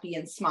happy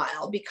and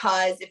smile.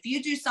 Because if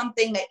you do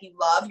something that you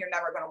love, you're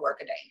never going to work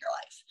a day in your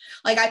life.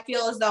 Like, I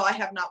feel as though I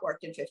have not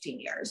worked in 15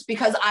 years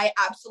because I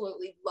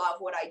absolutely love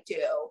what I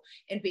do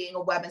in being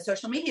a web and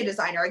social media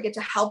designer. I get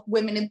to help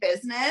women in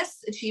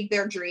business achieve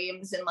their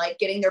dreams and like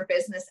getting their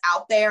business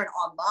out there and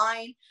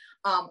online.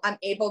 I'm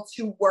able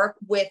to work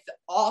with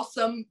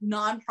awesome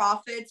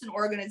nonprofits and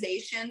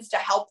organizations to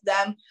help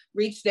them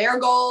reach their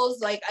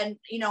goals. Like, and,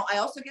 you know, I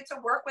also get to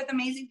work with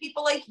amazing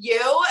people like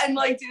you and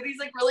like do these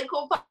like really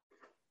cool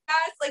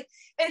podcasts. Like,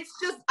 it's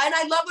just, and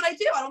I love what I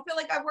do. I don't feel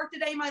like I've worked a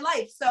day in my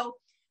life. So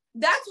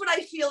that's what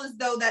I feel as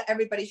though that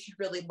everybody should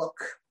really look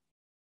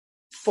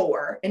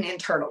for and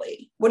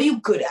internally. What are you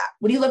good at?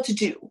 What do you love to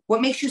do?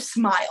 What makes you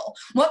smile?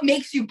 What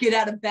makes you get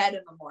out of bed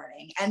in the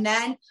morning? And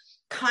then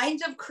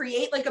kind of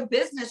create like a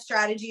business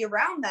strategy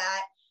around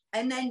that.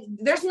 And then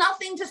there's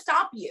nothing to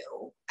stop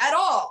you at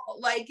all.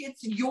 Like,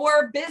 it's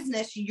your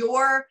business,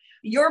 your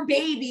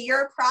baby,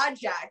 your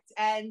project.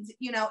 And,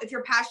 you know, if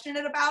you're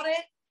passionate about it,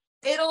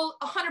 it'll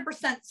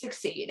 100%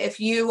 succeed if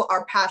you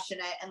are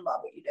passionate and love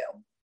what you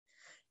do.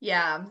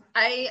 Yeah,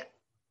 I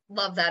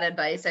love that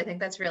advice. I think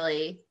that's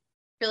really,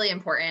 really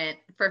important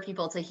for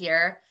people to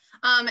hear.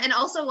 And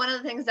also one of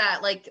the things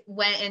that like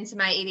went into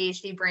my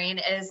ADHD brain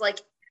is like,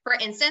 for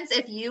instance,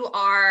 if you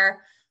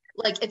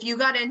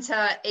got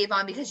into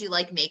Avon because you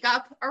like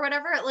makeup or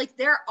whatever, like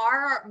there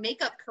are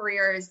makeup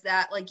careers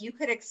that like you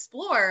could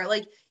explore.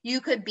 Like, you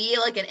could be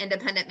like an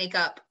independent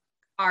makeup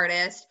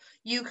artist.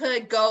 You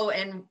could go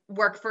and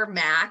work for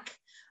MAC.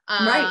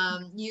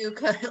 Right. You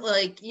could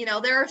like, you know,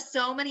 there are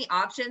so many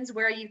options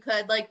where you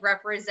could like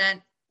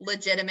represent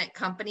legitimate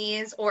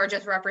companies or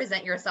just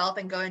represent yourself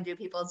and go and do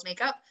people's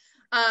makeup.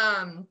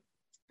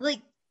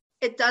 Like,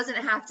 it doesn't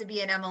have to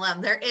be an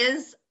MLM. There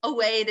is a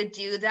way to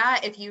do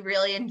that if you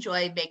really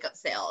enjoy makeup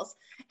sales.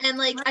 And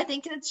like, I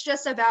think it's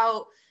just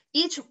about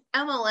each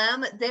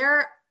MLM,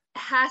 there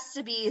has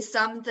to be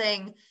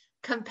something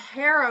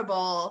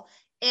comparable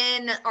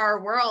in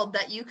our world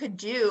that you could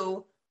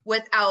do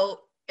without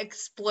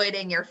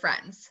exploiting your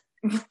friends.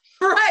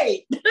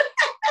 Right.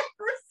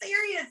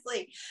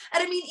 Seriously.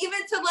 And I mean, even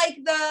to like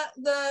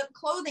the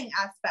clothing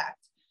aspect.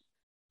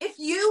 If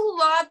you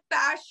love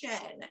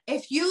fashion,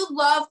 if you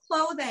love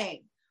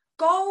clothing,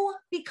 go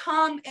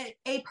become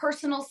a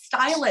personal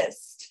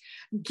stylist.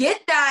 Get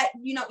that,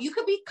 you know, you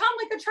could become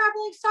like a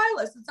traveling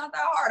stylist. It's not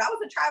that hard. I was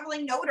a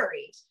traveling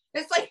notary.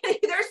 It's like,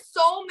 there's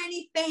so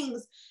many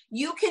things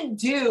you can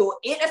do,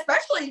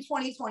 especially in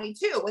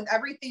 2022 with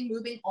everything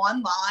moving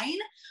online.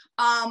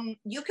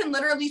 You can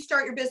literally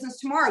start your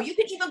business tomorrow. You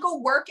can even go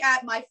work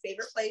at my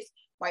favorite place,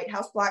 White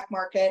House Black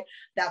Market.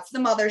 That's the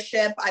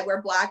mothership. I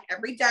wear black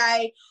every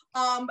day.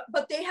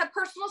 But they have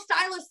personal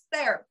stylists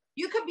there.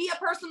 You could be a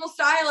personal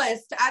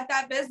stylist at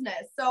that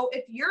business. So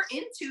if you're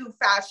into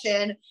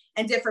fashion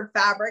and different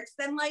fabrics,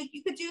 then like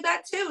you could do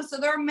that too. So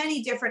there are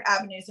many different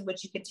avenues in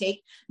which you could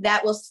take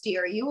that will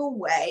steer you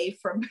away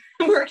from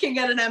working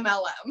at an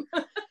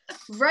MLM.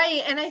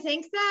 Right. And I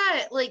think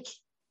that like,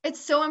 it's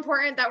so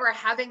important that we're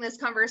having this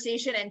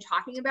conversation and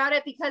talking about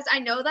it, because I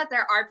know that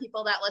there are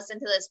people that listen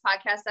to this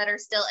podcast that are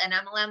still in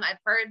MLM. I've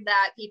heard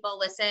that people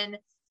listen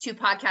to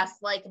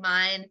podcasts like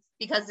mine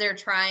because they're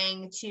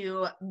trying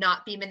to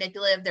not be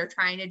manipulative. They're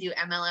trying to do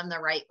MLM the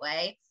right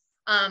way.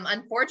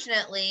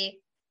 Unfortunately,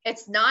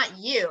 it's not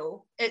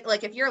you.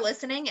 Like, if you're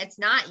listening, it's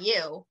not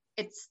you.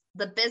 It's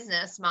the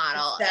business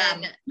model.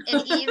 And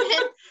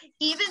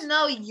even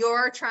though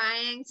you're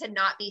trying to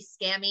not be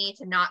scammy,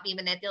 to not be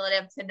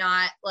manipulative, to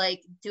not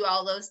like do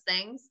all those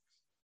things,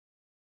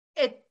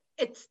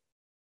 it's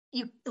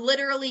you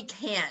literally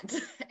can't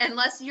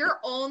unless you're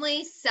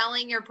only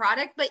selling your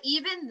product. But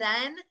even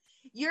then,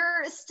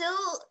 you're still,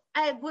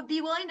 I would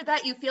be willing to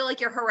bet you feel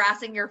like you're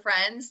harassing your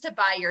friends to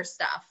buy your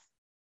stuff.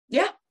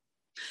 Yeah.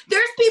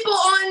 There's people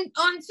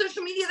on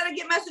social media that I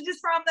get messages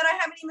from that I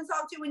haven't even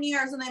talked to in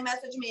years, and they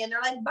message me and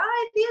they're like,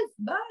 buy this,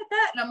 buy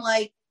that. And I'm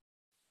like,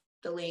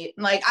 delete.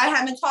 Like, I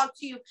haven't talked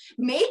to you.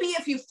 Maybe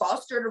if you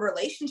fostered a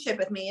relationship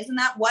with me, isn't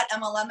that what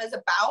MLM is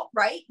about,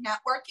 right?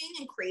 Networking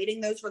and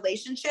creating those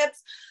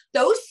relationships.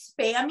 Those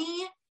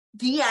spammy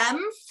DMs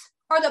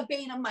are the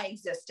bane of my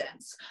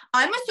existence.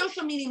 I'm a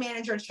social media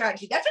manager and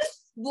strategy. That just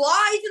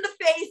flies in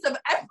the face of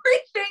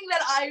everything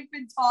that I've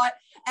been taught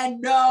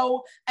and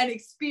know and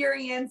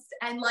experienced.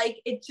 And like,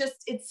 it's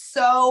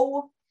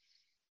so,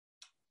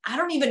 I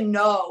don't even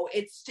know.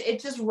 It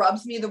just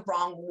rubs me the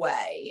wrong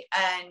way.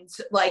 And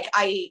like,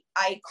 I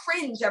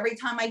cringe every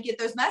time I get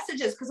those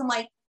messages, because I'm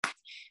like,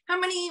 how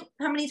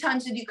many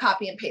times did you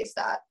copy and paste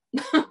that?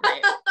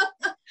 Right.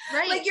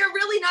 Right. Like, you're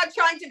really not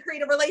trying to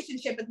create a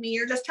relationship with me.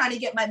 You're just trying to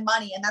get my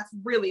money. And that's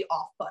really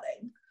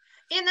off-putting.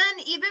 And then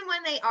even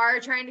when they are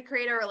trying to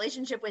create a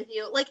relationship with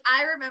you, like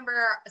I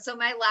remember, so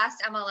my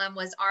last MLM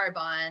was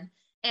Arbonne,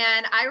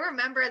 and I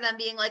remember them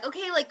being like,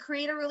 okay, like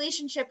create a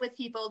relationship with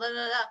people, da, da,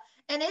 da.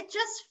 And it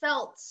just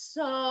felt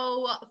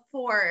so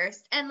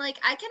forced. And like,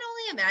 I can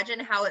only imagine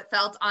how it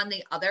felt on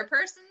the other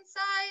person's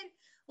side.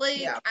 Like,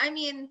 Yeah. I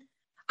mean,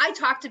 I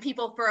talk to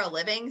people for a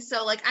living.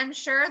 So like, I'm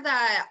sure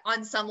that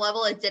on some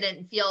level it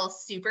didn't feel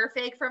super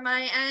fake from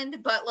my end,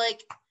 but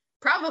like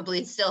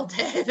probably still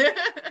did.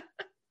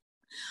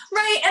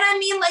 Right. And I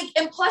mean, like,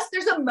 and plus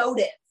there's a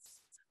motive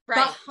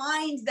Right.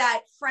 behind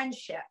that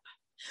friendship.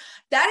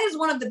 That is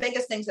one of the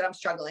biggest things that I'm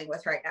struggling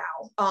with right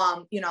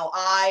now. You know,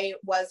 I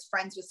was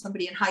friends with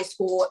somebody in high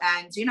school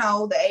and, you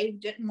know, they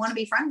didn't want to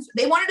be friends.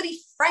 They wanted to be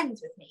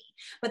friends with me,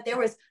 but there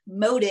was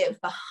motive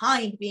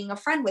behind being a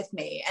friend with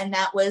me. And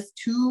that was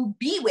to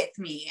be with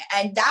me.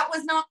 And that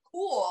was not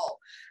cool.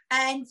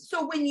 And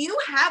so when you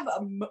have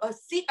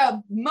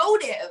a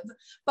motive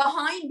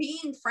behind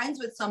being friends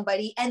with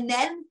somebody, and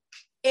then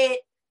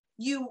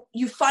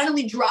you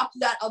finally drop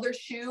that other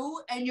shoe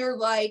and you're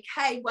like,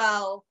 hey,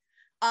 well,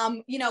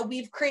 you know,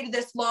 we've created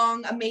this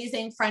long,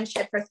 amazing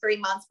friendship for 3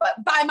 months, but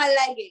buy my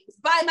leggings,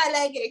 buy my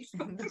leggings,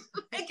 buy my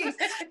leggings. And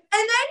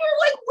then you're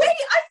like, wait,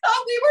 I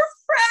thought we were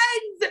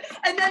friends.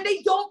 And then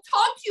they don't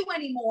talk to you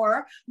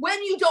anymore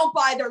when you don't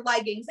buy their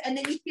leggings. And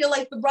then you feel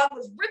like the rug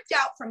was ripped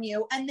out from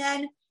you. And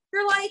then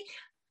you're like,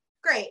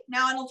 great,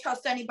 now I don't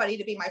trust anybody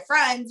to be my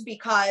friends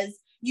because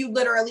you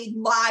literally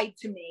lied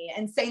to me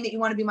and saying that you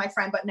want to be my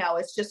friend, but no,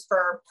 it's just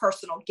for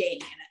personal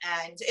gain.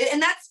 And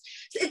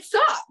it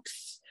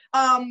sucks.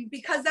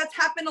 Because that's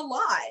happened a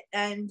lot,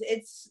 and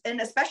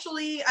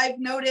especially I've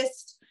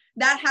noticed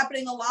that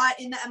happening a lot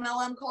in the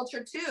MLM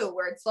culture too,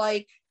 where it's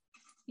like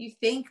you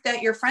think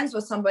that you're friends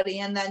with somebody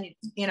and then,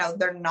 you know,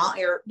 they're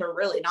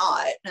really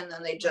not, and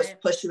then they just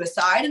push you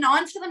aside and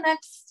on to the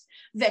next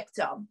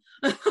victim.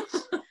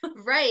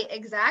 Right,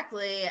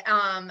 exactly.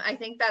 I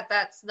think that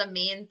that's the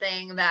main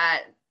thing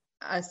that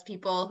us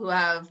people who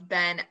have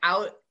been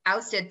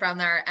ousted from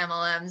their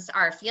MLMs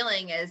are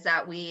feeling, is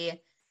that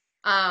we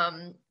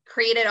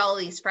created all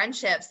these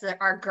friendships, that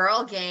our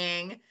girl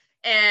gang,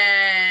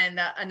 and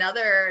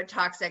another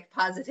toxic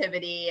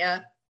positivity.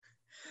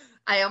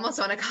 I almost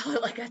want to call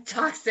it like a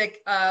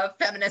toxic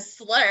feminist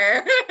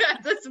slur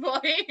at this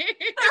point.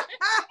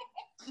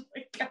 Oh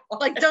my God.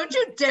 Like, don't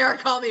you dare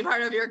call me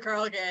part of your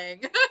girl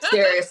gang.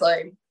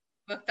 Seriously.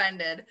 I'm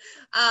offended.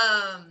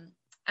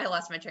 I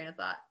lost my train of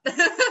thought.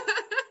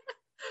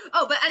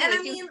 Oh, but anyways, and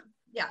I mean,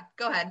 yeah,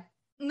 go ahead.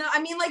 No,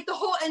 I mean, like the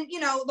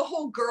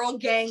whole girl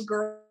gang,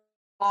 girl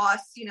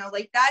boss, you know,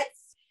 like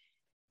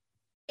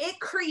it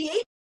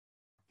creates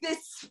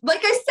this,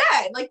 like I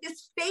said, like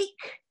this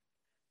fake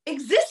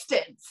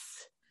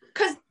existence,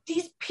 because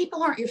these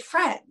people aren't your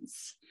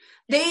friends.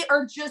 They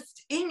are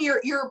just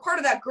you're a part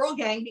of that girl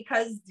gang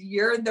because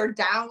they're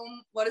down,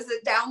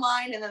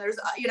 downline, and then there's,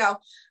 you know,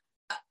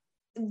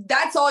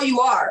 that's all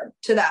you are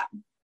to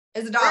them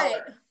is $1. Right.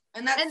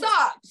 And that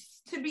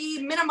sucks to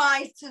be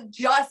minimized to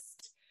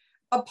just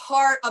a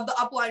part of the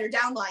upline or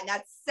downline.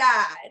 That's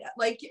sad.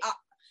 Like,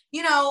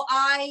 you know,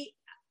 I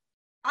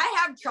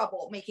have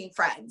trouble making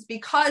friends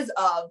because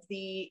of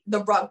the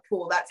rug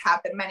pull that's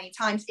happened many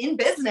times in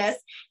business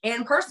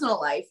and personal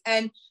life.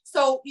 And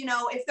so, you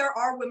know, if there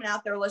are women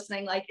out there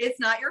listening, like, it's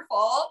not your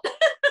fault.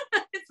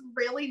 It's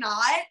really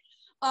not.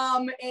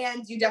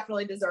 And you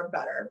definitely deserve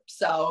better.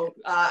 So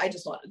I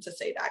just wanted to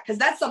say that because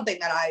that's something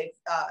that I've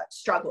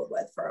struggled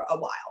with for a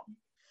while.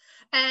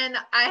 And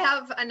I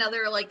have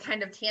another like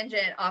kind of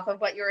tangent off of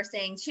what you were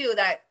saying too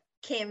that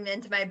came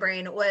into my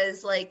brain,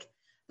 was like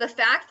the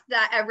fact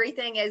that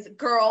everything is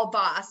girl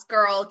boss,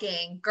 girl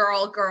gang,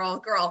 girl, girl,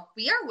 girl.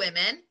 We are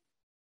women.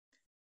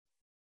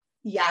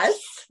 Yes.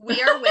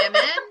 We are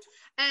women.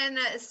 And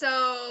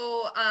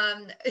so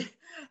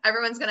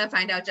everyone's going to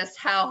find out just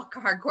how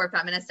hardcore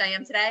feminist I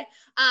am today.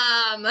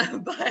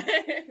 But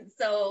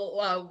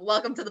so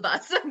welcome to the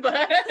bus.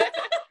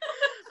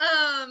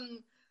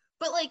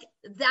 But like,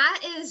 that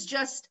is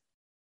just,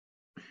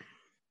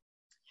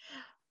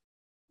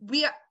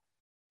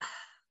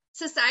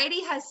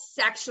 society has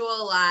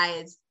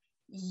sexualized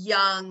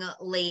young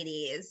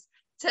ladies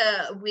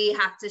we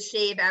have to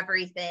shave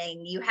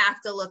everything. You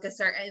have to look a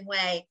certain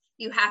way.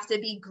 You have to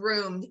be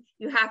groomed.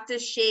 You have to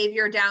shave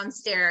your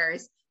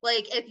downstairs.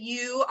 Like, if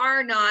you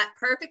are not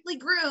perfectly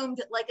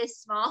groomed like a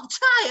small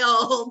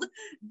child,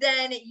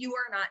 then you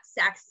are not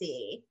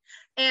sexy.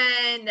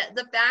 And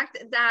the fact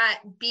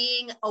that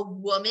being a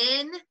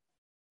woman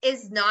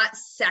is not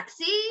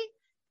sexy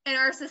in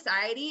our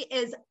society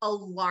is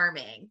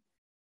alarming.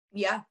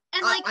 Yeah.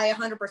 And like, I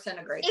 100%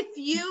 agree. If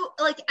you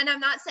like, and I'm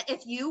not saying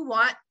if you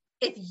want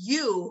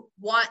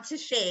to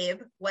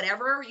shave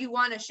whatever you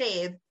want to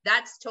shave,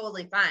 that's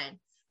totally fine.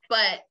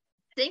 But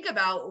think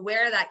about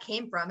where that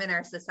came from in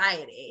our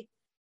society.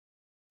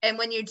 And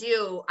when you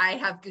do, I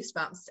have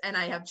goosebumps and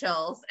I have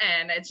chills,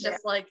 and it's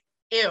just like,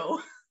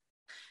 ew.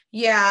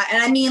 Yeah.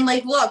 And I mean,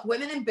 like, look,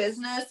 women in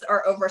business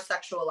are over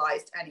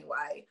sexualized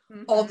anyway,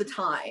 all the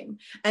time.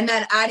 And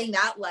then adding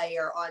that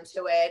layer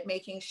onto it,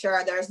 making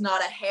sure there's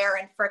not a hair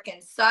in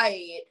frickin'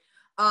 sight,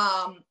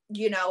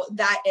 you know,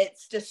 that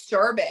it's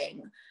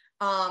disturbing.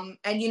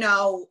 And, you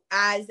know,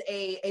 as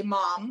a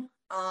mom,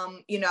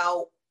 you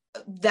know,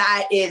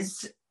 that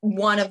is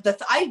one of the,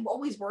 I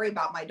always worry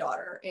about my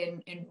daughter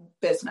in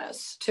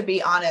business, to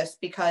be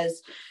honest,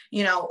 because,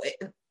 you know,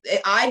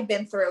 I've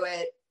been through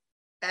it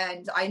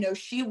and I know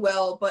she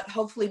will, but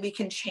hopefully we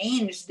can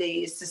change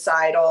these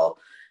societal,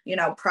 you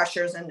know,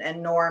 pressures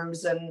and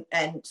norms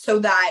and so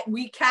that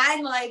we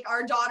can, like,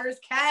 our daughters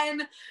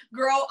can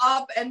grow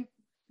up and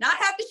not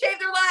have to shave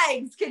their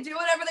legs, can do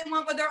whatever they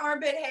want with their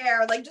armpit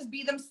hair, like just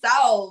be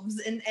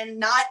themselves and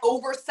not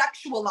over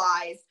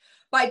sexualized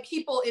by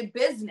people in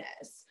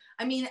business.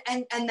 I mean,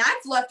 and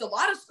that's left a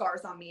lot of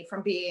scars on me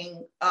from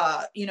being,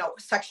 you know,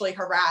 sexually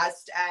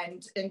harassed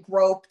and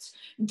groped,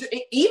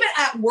 even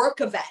at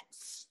work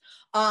events.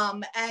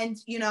 And,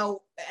 you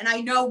know, and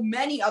I know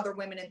many other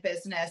women in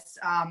business,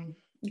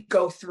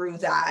 go through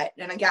that.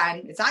 And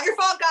again, it's not your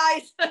fault,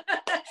 guys.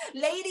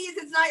 Ladies,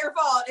 it's not your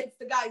fault. It's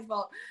the guy's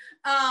fault.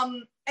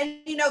 And,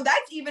 you know,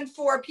 that's even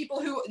for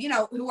people who, you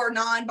know, who are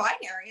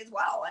non-binary as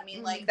well. I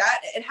mean, like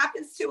that, it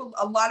happens to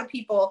a lot of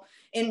people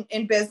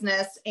in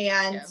business.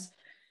 And,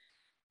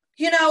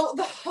 you know,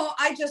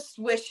 I just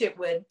wish it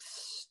would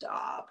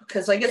stop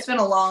because, like, it's been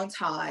a long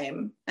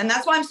time. And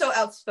that's why I'm so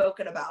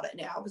outspoken about it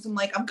now, because I'm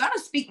like, I'm going to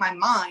speak my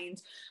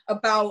mind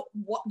about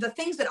what the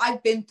things that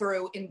I've been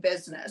through in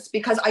business,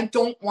 because I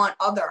don't want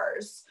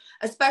others,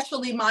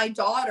 especially my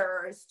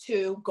daughters,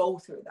 to go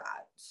through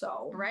that.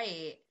 So,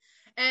 right.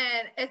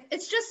 And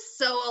it's just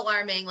so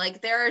alarming.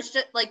 Like, there's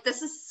just, like,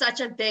 this is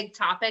such a big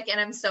topic. And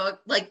I'm so,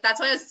 like,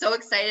 that's why I was so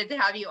excited to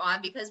have you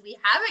on, because we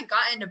haven't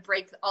gotten to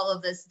break all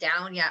of this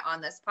down yet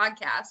on this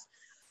podcast.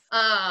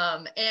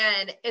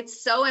 And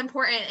it's so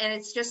important. And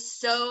it's just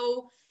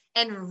so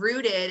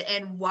rooted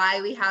in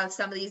why we have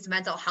some of these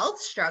mental health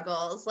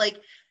struggles. Like,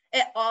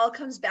 it all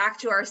comes back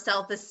to our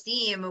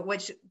self-esteem,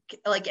 which,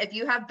 like, if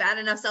you have bad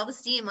enough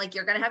self-esteem, like,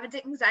 you're going to have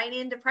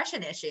anxiety and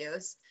depression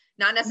issues.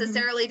 Not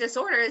necessarily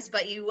disorders,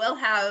 but you will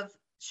have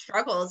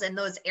struggles in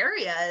those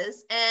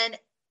areas, and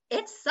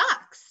it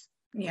sucks.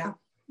 Yeah.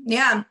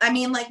 Yeah. I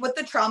mean, like, with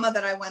the trauma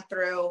that I went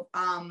through,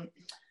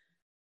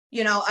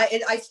 you know,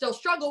 I still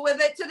struggle with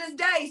it to this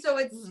day. So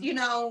it's, you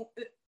know,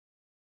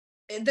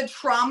 the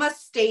trauma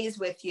stays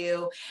with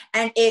you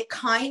and it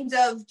kind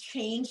of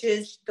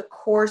changes the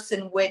course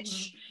in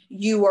which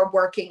you are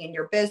working in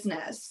your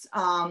business.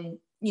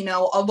 You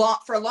know,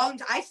 for a long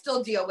time, I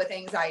still deal with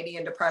anxiety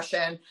and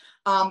depression.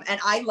 And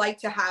I like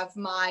to have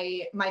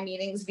my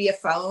meetings via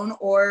phone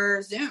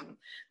or Zoom,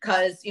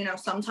 because, you know,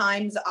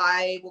 sometimes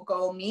I will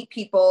go meet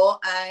people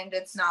and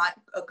it's not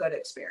a good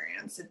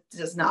experience. It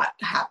does not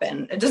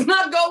happen. It does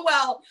not go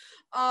well.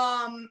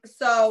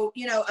 So,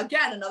 you know,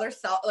 again, another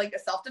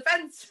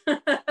self-defense. So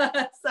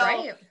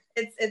right.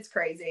 It's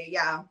crazy.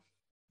 Yeah.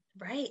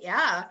 Right.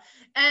 Yeah.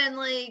 And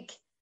like,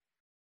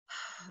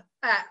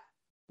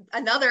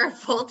 another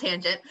full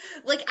tangent.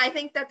 Like, I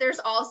think that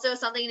there's also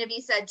something to be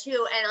said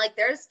too. And like,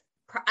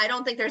 I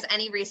don't think there's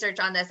any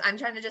research on this. I'm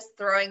trying to just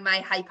throwing my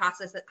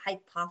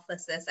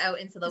hypothesis out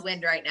into the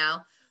wind right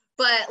now.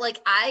 But like,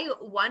 I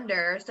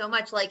wonder so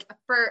much, like,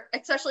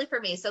 especially for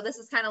me. So this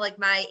is kind of like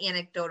my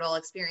anecdotal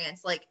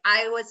experience. Like,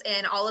 I was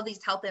in all of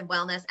these health and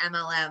wellness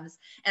MLMs,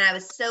 and I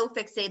was so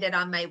fixated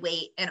on my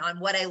weight and on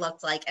what I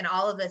looked like and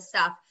all of this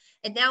stuff.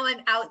 And now I'm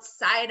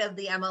outside of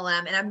the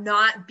MLM and I'm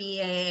not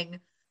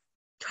being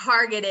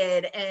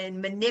targeted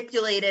and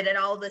manipulated and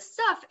all this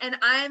stuff. And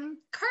I'm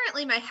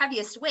currently my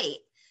heaviest weight.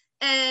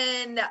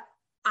 And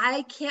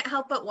I can't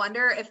help but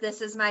wonder if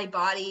this is my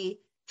body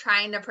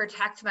trying to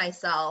protect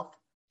myself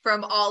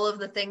from all of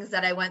the things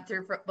that I went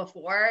through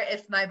before.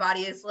 If my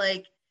body is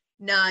like,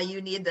 nah,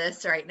 you need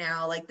this right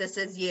now. Like, this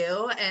is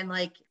you. And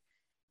like,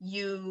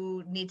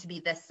 you need to be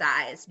this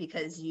size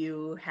because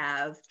you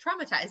have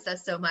traumatized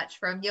us so much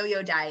from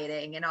yo-yo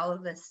dieting and all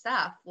of this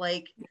stuff.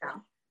 Like,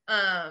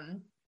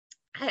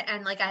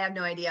 and like, I have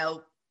no idea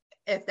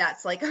if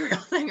that's like a real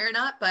thing or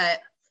not,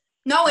 but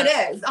no, it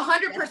is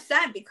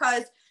 100%,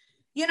 because,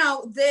 you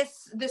know,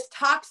 this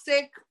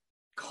toxic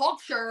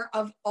culture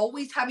of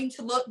always having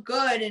to look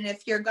good. And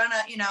if you're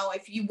gonna, you know,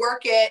 if you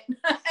work it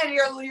and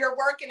you're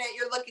working it,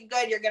 you're looking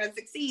good, you're gonna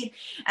succeed.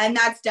 And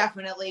that's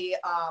definitely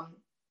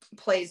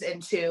plays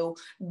into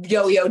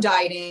yo-yo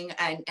dieting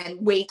and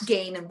weight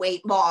gain and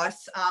weight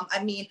loss.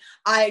 I mean,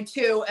 I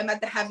too am at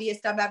the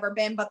heaviest I've ever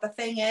been, but the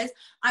thing is,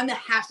 I'm the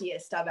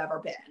happiest I've ever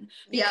been,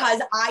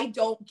 because I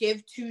don't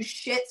give two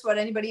shits what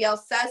anybody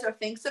else says or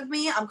thinks of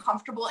me. I'm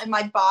comfortable in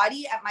my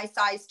body at my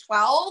size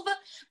 12,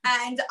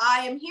 and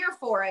I am here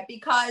for it,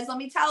 because let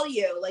me tell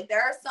you, like,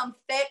 there are some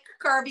thick,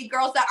 curvy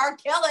girls that are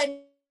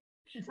killing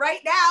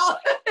right now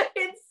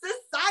in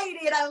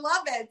society, and I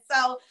love it.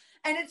 So,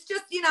 and it's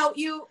just, you know,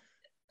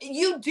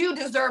 you do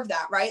deserve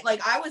that, right?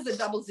 Like I was a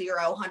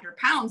 100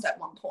 pounds at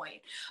one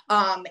point.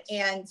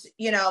 And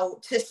you know,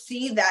 to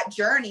see that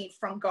journey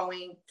from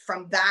going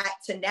from that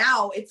to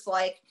now, it's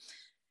like,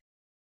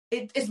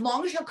 as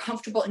long as you're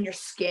comfortable in your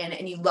skin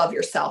and you love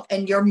yourself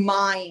and your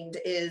mind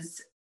is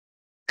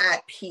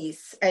at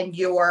peace and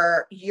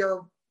you're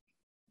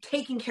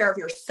taking care of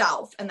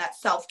yourself and that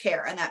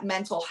self-care and that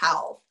mental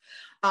health,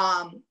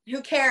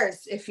 who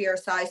cares if you're a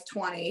size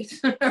 20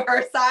 or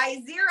a size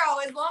 0,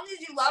 as long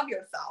as you love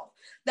yourself,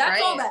 that's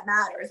all that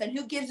matters. And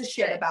who gives a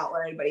shit about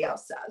what anybody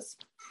else says?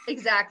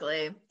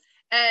 Exactly.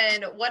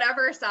 And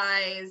whatever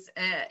size,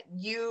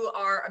 you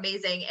are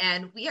amazing.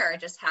 And we are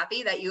just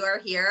happy that you are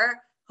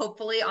here,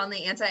 hopefully on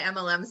the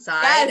anti-MLM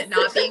side,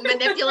 not being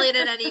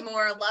manipulated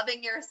anymore,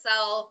 loving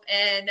yourself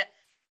and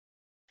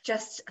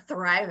just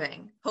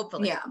thriving,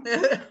 hopefully.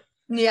 Yeah.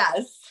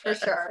 Yes, for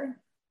sure.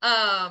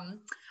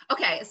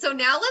 Okay, so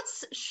now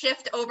let's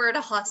shift over to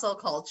hustle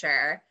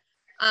culture.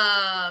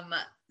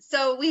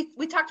 So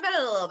we talked about it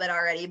a little bit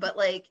already, but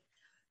like,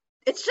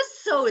 it's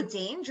just so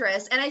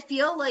dangerous. And I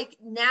feel like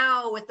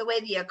now with the way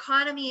the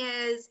economy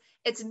is,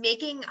 it's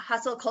making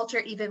hustle culture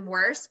even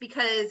worse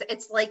because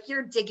it's like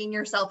you're digging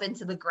yourself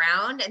into the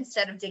ground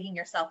instead of digging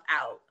yourself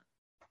out.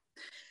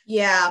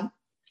 Yeah.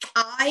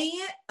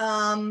 So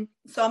I'm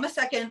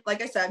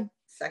like I said,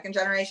 second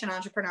generation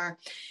entrepreneur.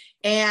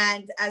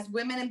 And as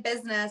women in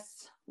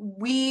business,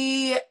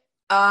 we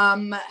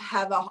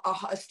have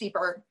a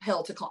steeper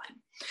hill to climb.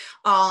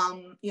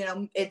 You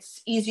know,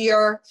 it's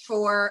easier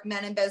for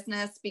men in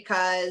business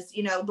because,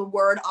 you know, the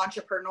word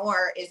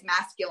entrepreneur is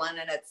masculine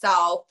in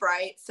itself,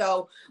 right?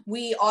 So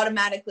we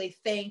automatically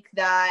think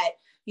that,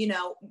 you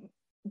know,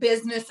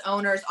 business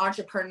owners,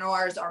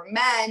 entrepreneurs are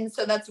men.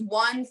 So that's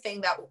one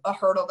thing, a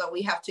hurdle that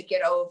we have to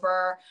get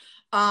over.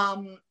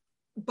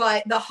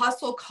 But the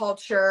hustle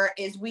culture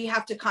is we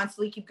have to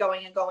constantly keep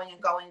going and going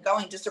and going and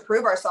going just to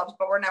prove ourselves,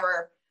 but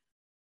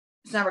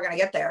it's never going to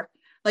get there.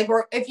 Like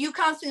if you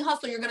constantly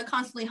hustle, you're going to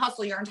constantly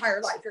hustle your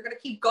entire life. You're going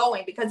to keep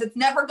going because it's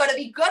never going to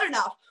be good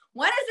enough.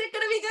 When is it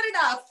going to be good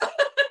enough?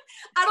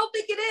 I don't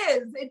think it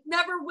is. It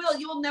never will.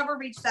 You will never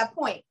reach that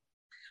point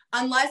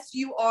unless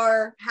you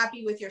are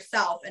happy with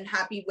yourself and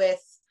happy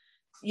with,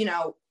 you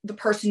know, the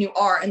person you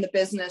are and the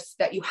business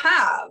that you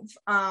have.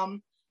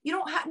 You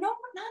don't have, not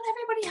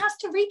everybody has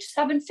to reach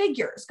 7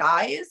 figures,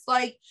 guys.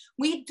 Like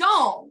we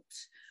don't.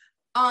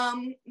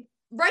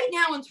 Right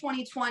now in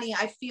 2020,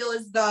 I feel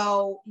as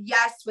though,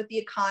 yes, with the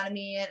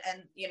economy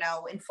and, you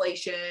know,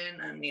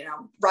 inflation and, you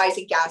know,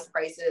 rising gas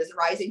prices,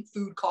 rising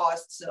food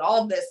costs and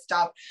all this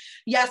stuff.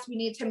 Yes, we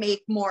need to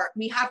make more.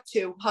 We have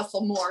to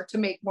hustle more to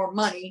make more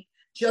money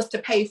just to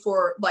pay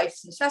for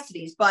life's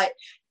necessities. But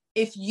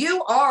if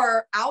you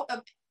are out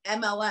of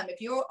MLM,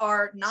 if you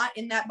are not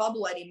in that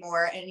bubble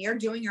anymore and you're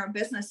doing your own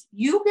business,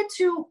 you get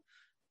to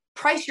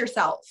price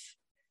yourself.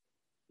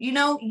 You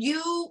know,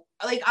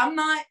 I'm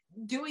not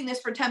doing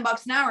this for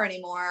 $10 an hour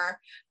anymore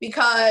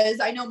because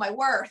I know my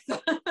worth.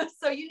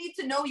 So you need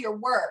to know your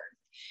worth.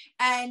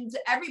 And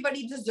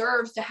everybody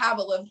deserves to have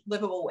a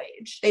livable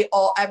wage.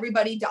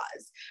 Everybody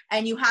does.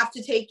 And you have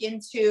to take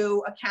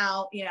into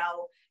account, you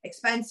know,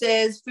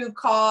 expenses, food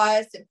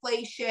costs,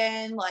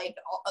 inflation, like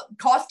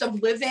cost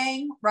of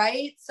living,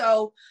 right?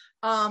 So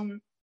the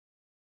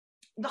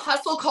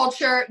hustle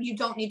culture, you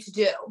don't need to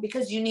do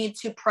because you need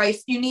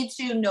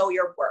to know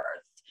your worth.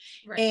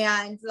 Right.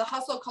 And the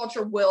hustle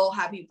culture will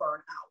have you burn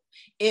out.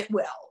 It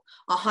will,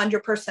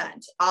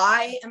 100%.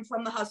 I am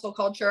from the hustle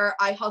culture.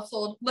 I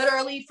hustled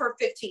literally for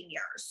 15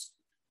 years.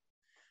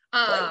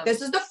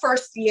 This is the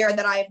first year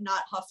that I have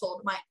not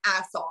hustled my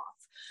ass off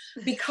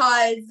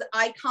because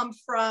I come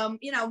from,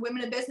 you know,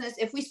 women in business.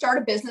 If we start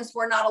a business,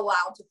 we're not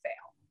allowed to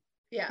fail.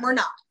 Yeah, we're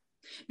not,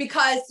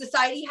 because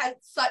society has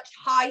such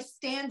high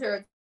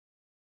standards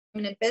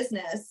in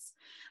business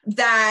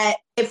that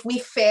if we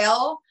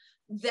fail,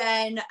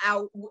 then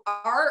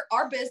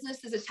our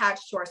business is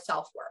attached to our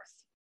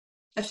self-worth.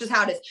 That's just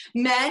how it is.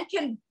 Men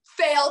can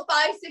fail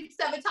 5, 6,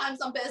 7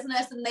 times on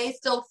business and they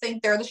still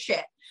think they're the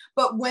shit.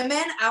 But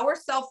women, our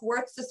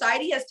self-worth,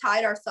 society has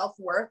tied our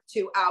self-worth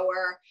to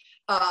our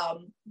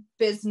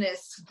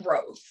business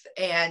growth.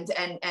 And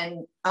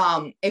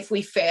if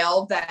we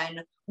fail,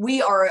 then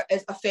we are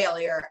a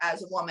failure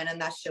as a woman, and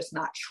that's just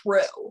not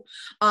true.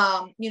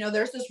 You know,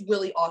 there's this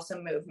really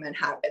awesome movement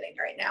happening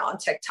right now on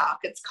TikTok.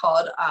 It's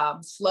called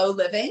Slow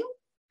Living.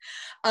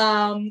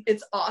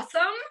 It's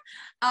awesome.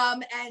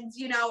 And,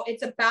 you know,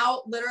 it's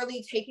about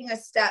literally taking a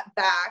step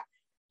back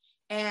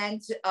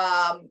and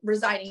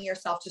resigning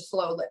yourself to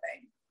slow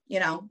living. You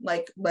know,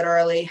 like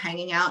literally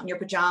hanging out in your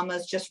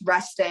pajamas, just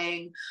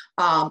resting,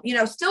 you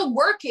know, still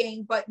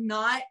working, but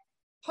not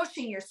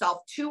pushing yourself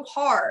too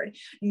hard,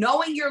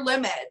 knowing your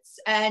limits.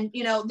 And,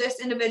 you know,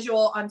 this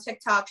individual on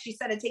TikTok, she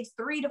said it takes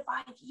 3 to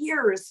 5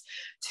 years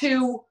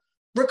to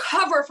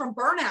recover from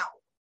burnout.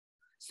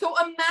 So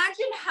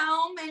imagine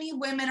how many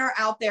women are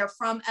out there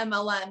from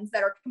MLMs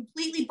that are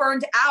completely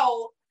burned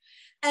out,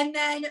 and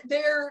then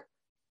they're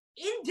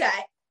in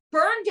debt,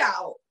 burned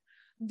out.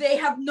 They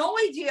have no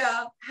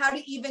idea how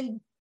to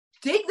even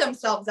dig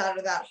themselves out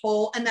of that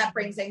hole, and that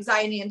brings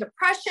anxiety and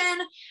depression,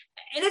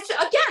 and it's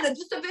again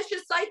just a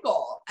vicious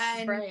cycle.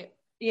 And right.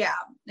 Yeah,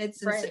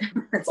 it's Right.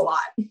 it's a lot.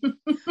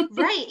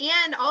 Right.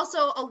 And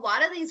also a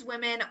lot of these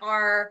women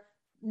are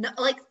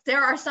like,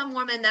 there are some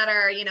women that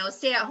are,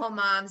 stay-at-home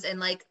moms, and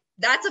like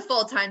that's a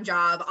full-time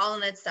job all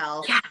in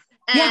itself. Yeah.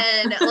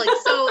 And like,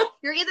 so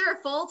you're either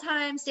a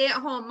full-time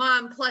stay-at-home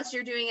mom plus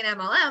you're doing an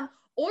MLM,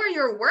 or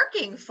you're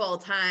working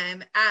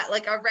full-time at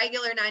like a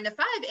regular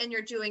 9-to-5 and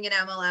you're doing an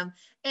MLM.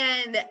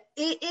 And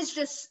it is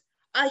just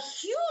a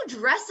huge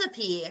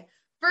recipe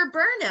for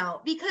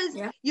burnout, because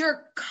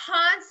you're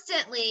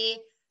constantly,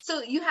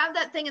 so you have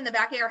that thing in the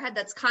back of your head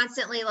that's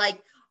constantly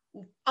like,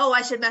 oh,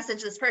 I should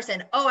message this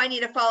person. Oh, I need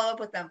to follow up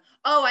with them.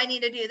 Oh, I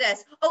need to do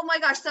this. Oh my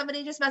gosh,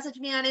 somebody just messaged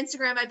me on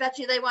Instagram. I bet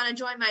you they want to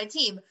join my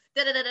team.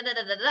 Da, da, da, da, da,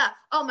 da, da.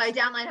 Oh, my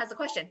downline has a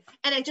question.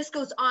 And it just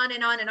goes on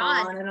and on and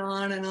on. On and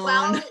on and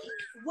well, on.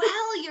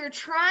 While you're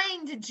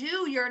trying to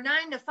do your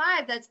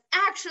 9-to-5 that's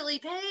actually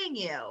paying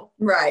you.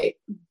 Right.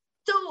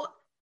 So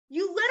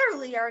you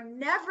literally are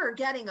never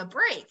getting a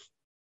break,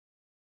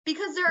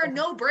 because there are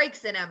no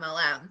breaks in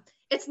MLM.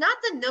 It's not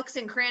the nooks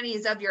and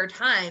crannies of your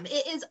time.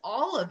 It is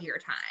all of your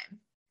time.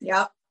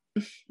 Yep.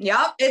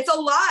 It's a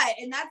lot.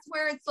 And that's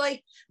where it's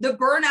like the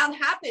burnout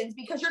happens,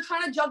 because you're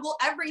trying to juggle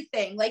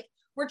everything. Like,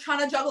 we're trying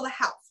to juggle the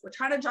house. We're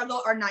trying to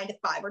juggle our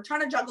 9-to-5. We're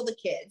trying to juggle the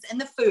kids and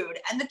the food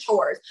and the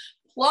chores.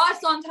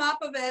 Plus, on top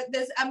of it,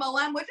 this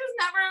MLM, which is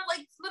never,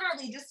 like,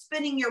 literally just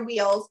spinning your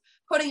wheels,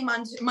 putting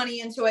money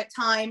into it,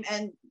 time,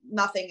 and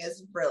nothing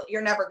is really,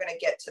 you're never going to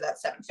get to that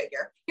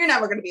 7-figure. You're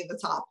never going to be at the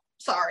top.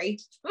 Sorry.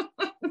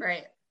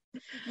 Right.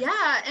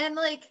 Yeah. And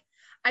like,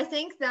 I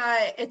think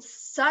that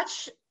it's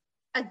such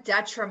a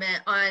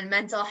detriment on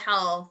mental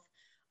health.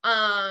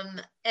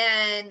 And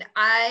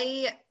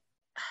I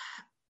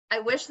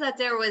wish that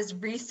there was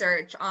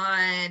research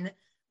on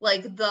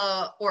like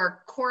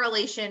or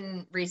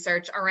correlation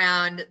research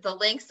around the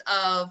links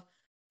of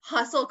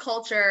hustle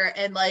culture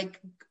and like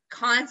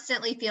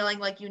constantly feeling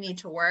like you need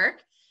to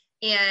work,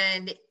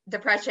 and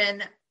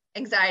depression,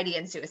 anxiety,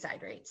 and suicide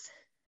rates.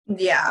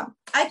 Yeah,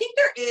 I think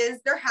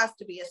there has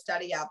to be a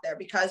study out there,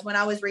 because when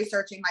I was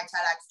researching my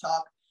TEDx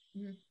talk,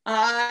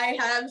 I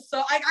have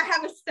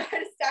a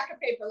stack of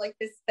paper like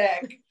this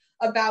thick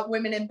about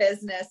women in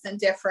business and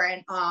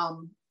different,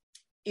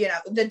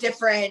 the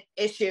different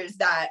issues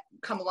that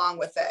come along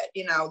with it,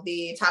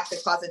 the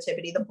toxic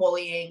positivity, the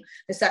bullying,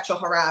 the sexual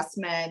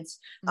harassment,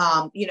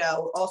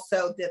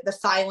 also the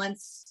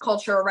silence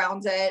culture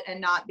around it, and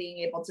not being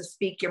able to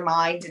speak your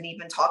mind and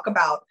even talk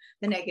about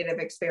the negative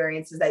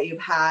experiences that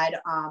you've had.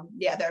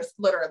 There's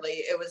literally,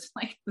 it was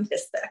like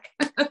this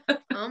thick.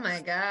 Oh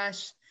my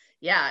gosh.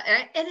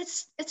 Yeah. And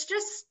it's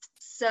just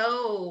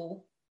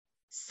so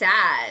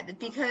sad,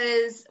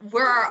 because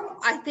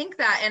I think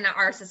that in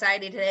our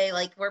society today,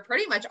 like, we're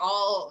pretty much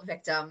all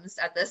victims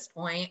at this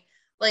point.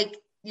 Like,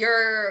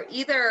 you're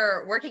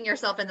either working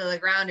yourself into the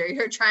ground or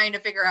you're trying to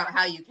figure out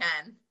how you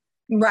can.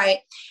 Right.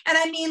 And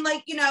I mean,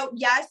 like,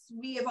 yes,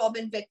 we have all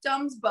been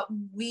victims, but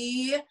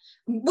women,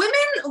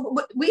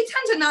 we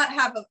tend to not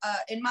have,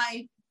 in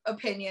my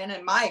opinion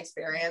and my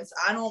experience,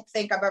 I don't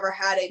think I've ever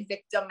had a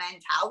victim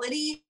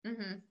mentality.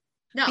 Mm-hmm.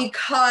 No.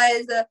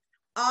 Because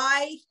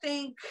I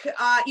think,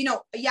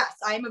 yes,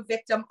 I am a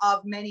victim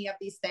of many of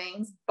these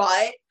things,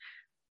 but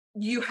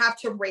you have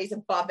to raise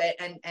above it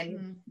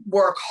and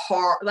work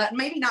hard.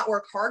 Maybe not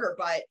work harder,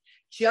 but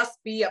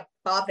just be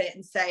above it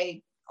and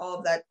say all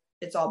of that,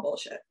 it's all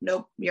bullshit.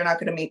 Nope, you're not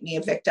going to make me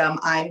a victim.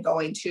 I'm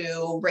going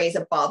to raise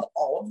above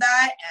all of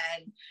that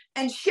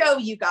and show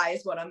you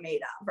guys what I'm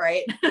made of,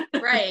 right?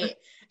 Right.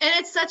 And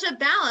it's such a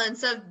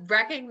balance of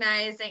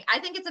recognizing, I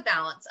think it's a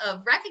balance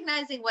of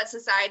recognizing what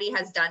society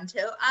has done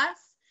to us,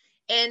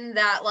 in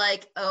that,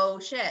 like, oh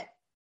shit,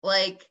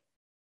 like,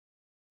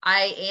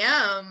 I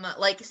am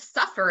like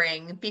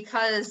suffering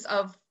because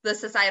of the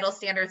societal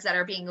standards that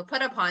are being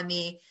put upon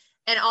me.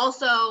 And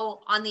also,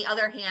 on the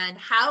other hand,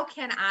 how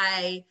can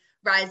I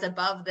rise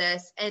above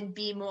this and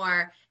be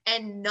more,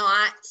 and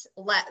not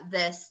let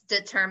this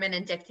determine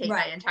and dictate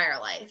my entire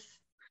life?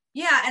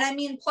 Yeah. And I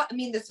mean,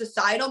 the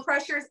societal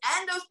pressures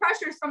and those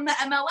pressures from the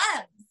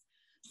MLMs.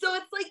 So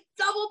it's like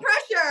double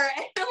pressure.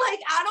 And like,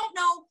 I don't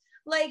know,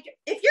 like,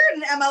 if you're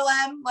in an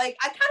MLM, like,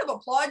 I kind of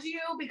applaud you,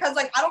 because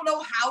like, I don't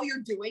know how you're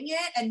doing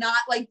it and not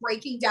like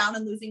breaking down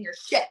and losing your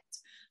shit.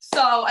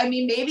 So, I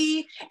mean,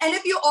 maybe, and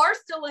if you are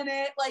still in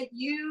it, like,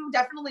 you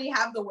definitely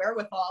have the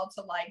wherewithal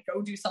to like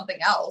go do something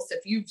else.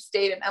 If you've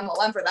stayed in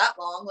MLM for that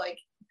long, like,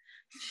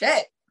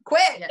 shit,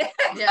 quit,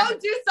 go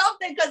do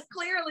something, because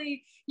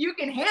clearly you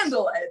can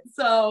handle it.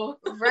 So,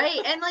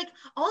 right. And like,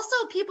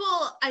 also people,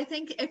 I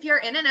think if you're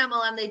in an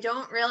MLM, they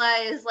don't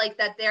realize like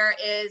that there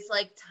is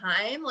like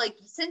time, like,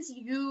 since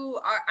you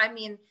are, I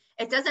mean,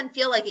 it doesn't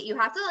feel like it. You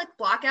have to like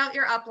block out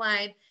your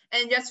upline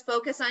and just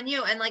focus on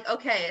you. And like,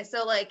 okay,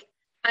 so like,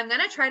 I'm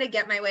going to try to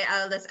get my way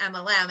out of this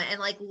MLM, and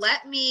like,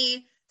 let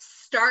me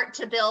start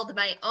to build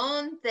my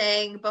own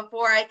thing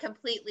before I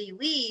completely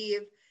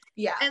leave.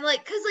 Yeah. And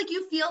like, cause like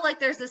you feel like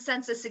there's a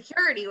sense of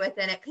security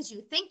within it because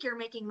you think you're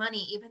making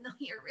money, even though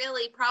you're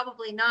really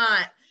probably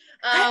not.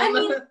 I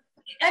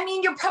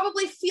mean, you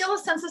probably feel a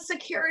sense of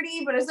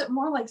security, but is it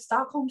more like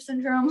Stockholm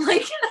syndrome?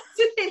 Like,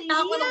 do they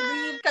not want to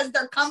leave because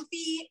they're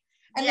comfy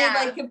and they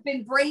like have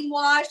been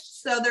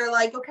brainwashed? So they're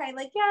like, okay,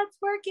 like, yeah, it's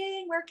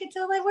working, work it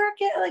till I work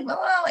it. Like, blah,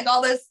 blah, like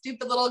all those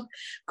stupid little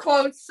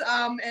quotes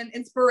and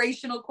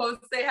inspirational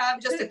quotes they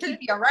have just to keep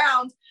you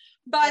around.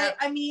 But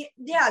I mean,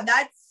 yeah,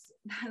 that's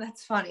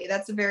funny.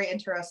 That's a very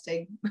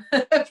interesting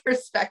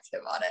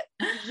perspective on it.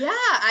 Yeah.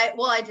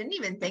 I didn't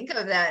even think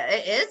of that.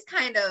 It is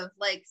kind of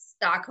like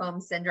Stockholm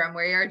syndrome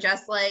where you're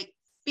just like,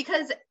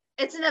 because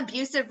it's an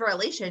abusive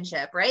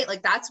relationship, right?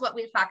 Like that's what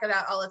we talk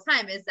about all the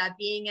time is that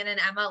being in an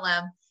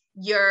MLM,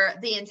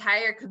 the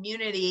entire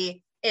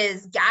community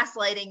is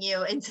gaslighting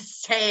you into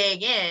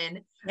staying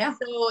in. Yeah.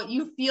 So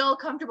you feel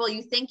comfortable.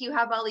 You think you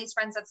have all these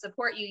friends that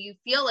support you. You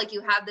feel like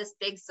you have this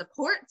big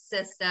support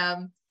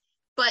system.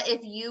 But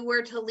if you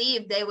were to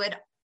leave, they would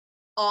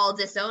all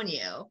disown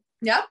you.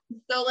 Yep.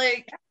 So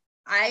like,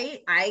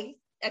 I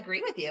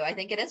agree with you. I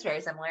think it is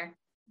very similar.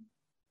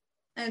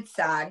 It's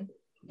sad,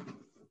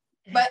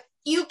 but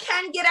you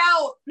can get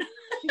out.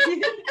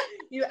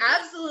 You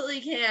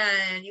absolutely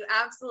can. You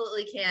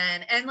absolutely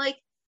can. And like,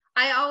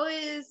 I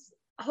always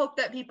hope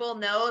that people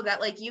know that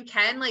like, you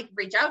can like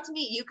reach out to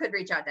me. You could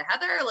reach out to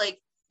Heather.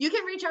 Like you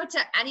can reach out to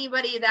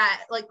anybody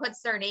that like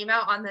puts their name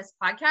out on this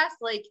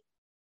podcast. Like,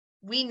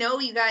 we know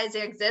you guys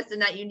exist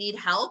and that you need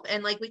help.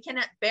 And like, we can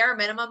at bare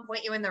minimum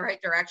point you in the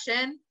right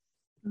direction.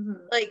 Mm-hmm.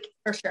 Like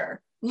for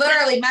sure.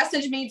 Literally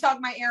message me, talk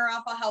my ear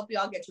off. I'll help you.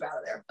 I'll get you out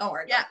of there. Don't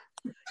worry. Yeah.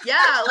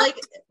 Yeah. Like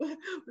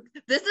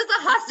this is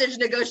a hostage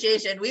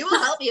negotiation. We will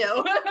help you.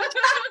 Real.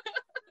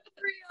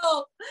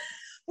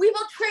 We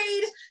will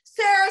trade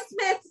Sarah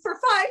Smith for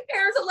 5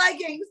 pairs of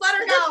leggings. Let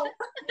her go.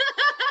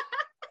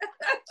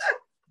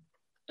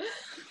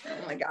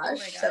 Oh my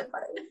gosh. So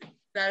funny.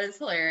 That is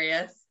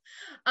hilarious.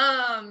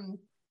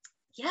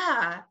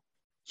 Yeah.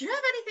 Do you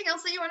have anything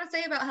else that you want to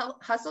say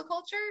about hustle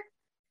culture?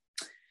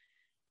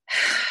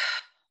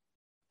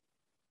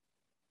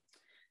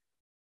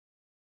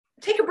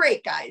 Take a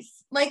break,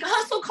 guys. Like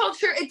hustle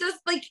culture, it does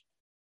like,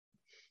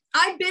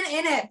 I've been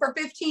in it for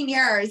 15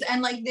 years.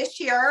 And like this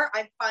year,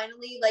 I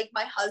finally, like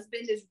my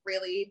husband has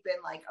really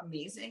been like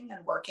amazing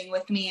and working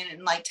with me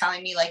and like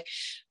telling me like,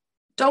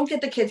 don't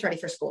get the kids ready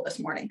for school this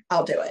morning.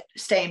 I'll do it.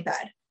 Stay in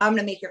bed. I'm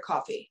going to make your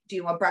coffee. Do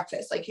you want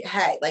breakfast? Like,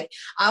 hey, like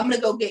I'm going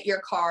to go get your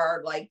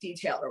car like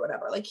detailed or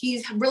whatever. Like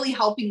he's really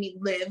helping me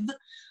live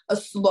a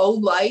slow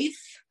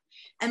life.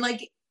 And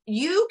like,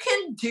 you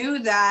can do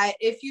that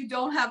if you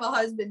don't have a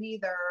husband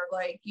either.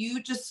 Like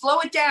you just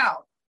slow it down.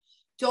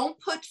 Don't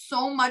put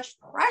so much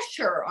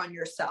pressure on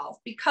yourself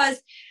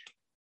because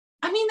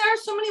I mean, there are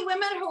so many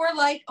women who are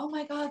like, oh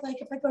my God,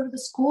 like if I go to the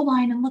school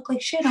line and look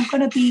like shit, I'm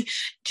going to be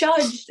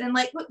judged. And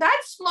like,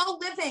 that's slow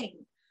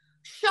living.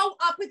 Show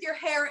up with your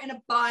hair in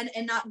a bun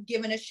and not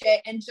giving a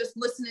shit and just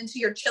listening to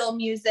your chill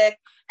music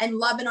and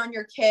loving on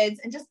your kids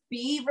and just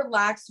be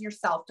relaxed in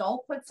yourself. Don't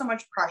put so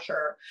much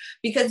pressure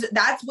because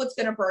that's what's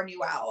going to burn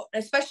you out,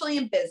 especially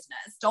in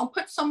business. Don't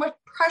put so much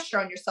pressure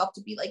on yourself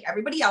to be like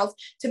everybody else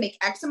to make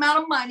X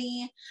amount of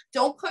money.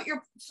 Don't put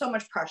so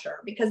much pressure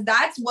because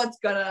that's what's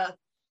going to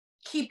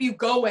keep you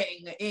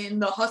going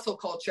in the hustle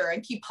culture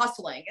and keep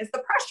hustling is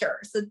the pressure.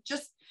 So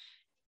just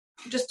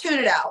tune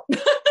it out.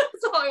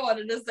 That's all I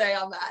wanted to say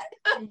on that.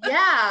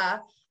 Yeah.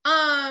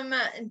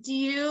 Do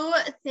you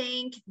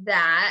think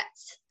that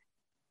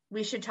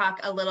we should talk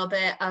a little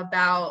bit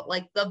about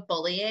like the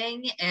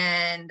bullying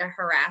and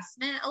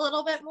harassment a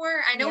little bit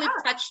more? I know we've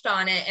touched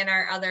on it in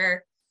our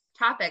other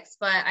topics,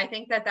 but I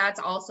think that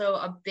that's also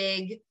a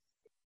big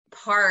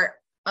part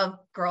of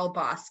girl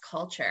boss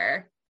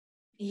culture.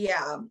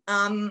 Yeah.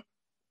 I've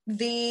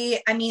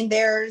been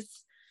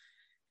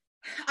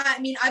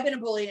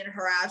bullied and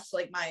harassed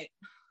like I'm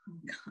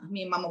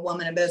a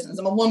woman in business.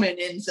 I'm a woman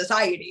in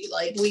society.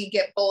 Like we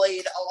get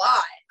bullied a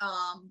lot.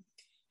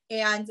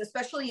 And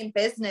especially in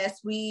business,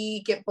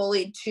 we get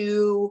bullied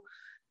to,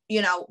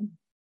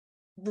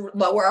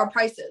 lower our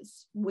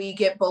prices. We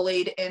get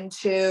bullied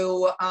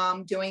into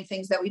doing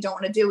things that we don't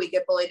want to do. We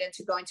get bullied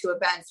into going to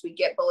events. We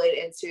get bullied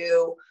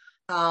into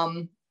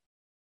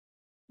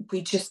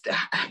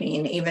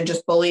even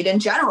just bullied in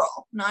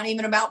general, not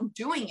even about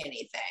doing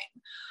anything.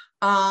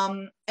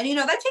 And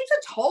that takes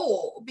a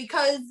toll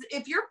because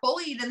if you're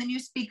bullied and then you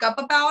speak up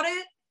about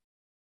it,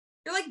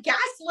 you're like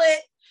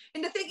gaslit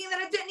into thinking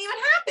that it didn't even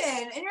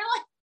happen. And you're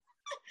like,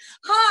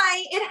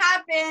 hi, it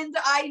happened.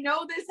 I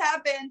know this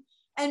happened.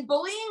 And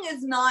bullying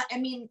is not,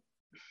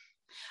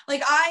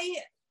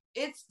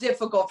 it's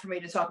difficult for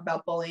me to talk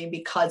about bullying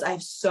because I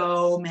have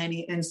so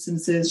many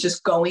instances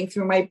just going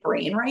through my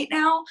brain right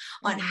now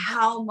on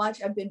how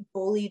much I've been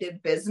bullied in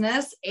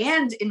business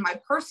and in my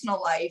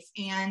personal life.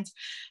 And,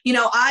 you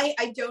know,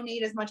 I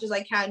donate as much as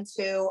I can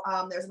to,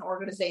 there's an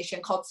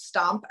organization called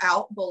Stomp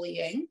Out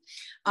Bullying.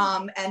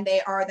 And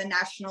they are the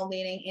national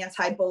leading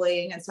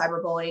anti-bullying and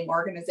cyberbullying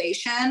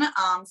organization.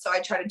 So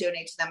I try to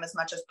donate to them as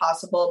much as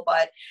possible,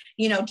 but,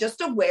 you know, just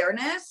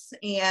awareness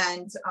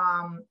and,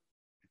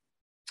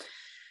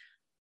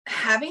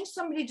 having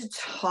somebody to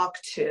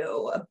talk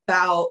to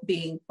about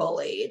being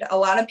bullied. A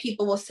lot of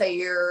people will say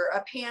you're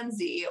a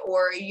pansy,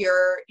 or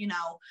you're, you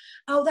know,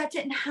 oh, that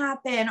didn't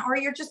happen, or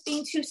you're just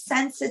being too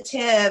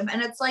sensitive.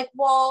 And it's like,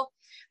 well,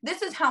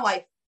 this is how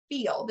I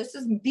feel.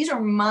 These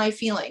are my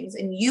feelings,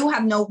 and you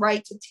have no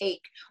right to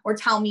take or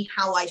tell me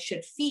how I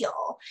should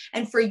feel.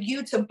 And for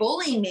you to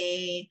bully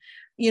me,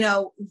 you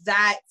know,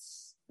 that's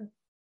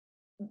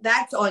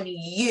on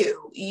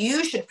you.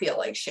 You should feel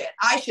like shit.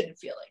 I shouldn't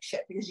feel like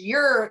shit because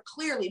you're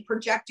clearly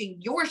projecting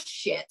your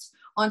shit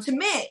onto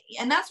me.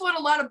 And that's what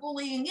a lot of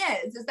bullying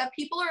is that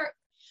people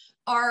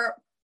are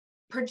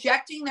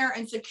projecting their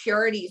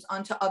insecurities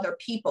onto other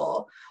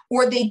people,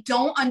 or they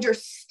don't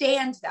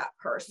understand that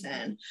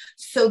person.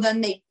 So then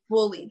they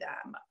bully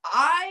them.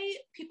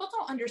 People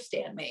don't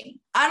understand me.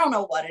 I don't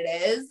know what it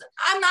is.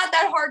 I'm not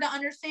that hard to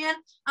understand.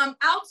 I'm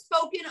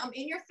outspoken. I'm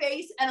in your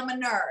face, and I'm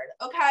a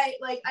nerd. Okay.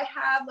 Like, I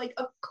have like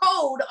a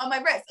code on my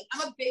wrist. Like,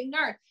 I'm a big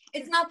nerd.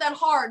 It's not that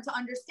hard to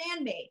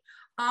understand me.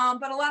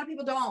 But a lot of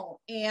people don't,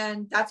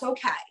 and that's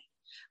okay.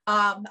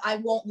 I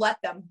won't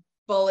let them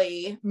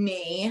bully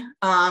me,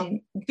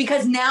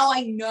 because now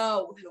I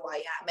know who I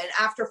am. And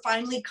after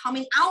finally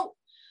coming out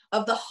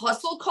of the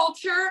hustle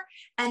culture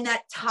and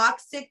that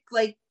toxic,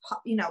 like,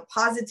 you know,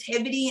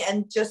 positivity,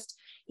 and just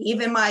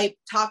even my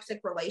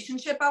toxic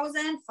relationship I was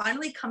in,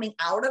 finally coming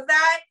out of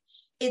that,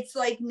 it's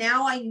like,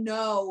 now I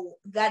know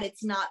that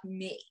it's not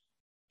me,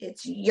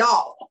 it's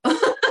y'all.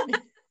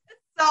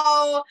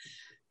 So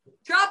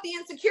drop the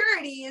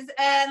insecurities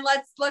and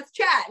let's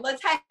chat,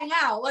 let's hang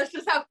out, let's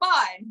just have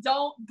fun.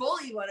 Don't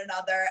bully one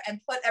another and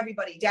put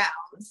everybody down.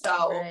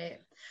 So right.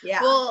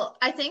 Yeah. Well,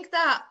 I think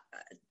that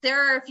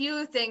there are a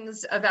few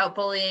things about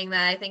bullying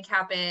that I think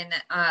happen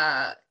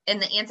in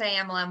the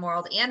anti-MLM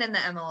world and in the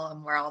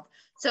MLM world.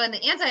 So in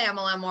the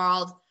anti-MLM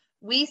world,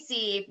 we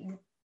see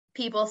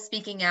people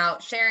speaking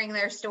out, sharing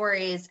their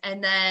stories,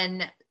 and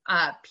then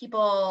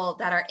people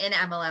that are in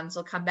MLMs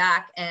will come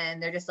back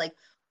and they're just like,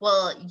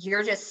 well,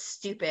 you're just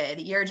stupid.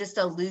 You're just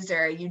a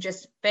loser. You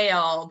just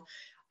failed.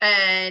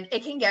 And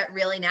it can get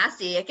really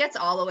nasty. It gets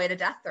all the way to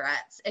death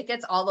threats. It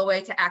gets all the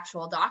way to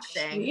actual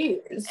doxing.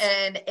 Jeez.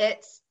 And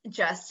it's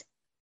just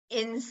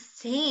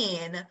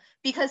insane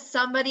because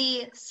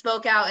somebody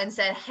spoke out and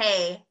said,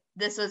 hey,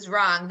 this was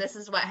wrong. This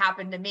is what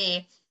happened to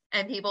me.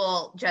 And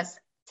people just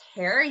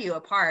tear you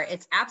apart.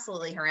 It's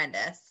absolutely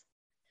horrendous.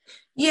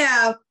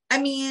 Yeah.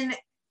 I mean,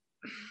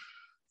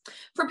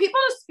 for people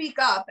to speak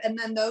up and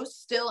then those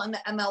still in the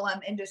MLM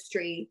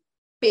industry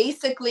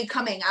basically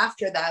coming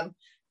after them,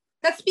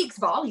 that speaks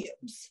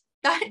volumes.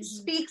 That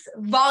speaks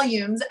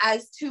volumes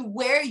as to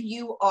where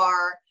you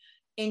are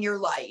in your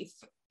life.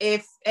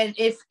 If,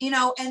 you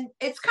know, and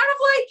it's kind of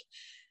like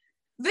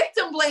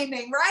victim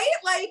blaming, right?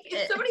 Like,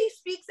 if somebody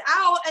speaks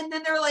out and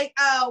then they're like,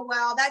 oh,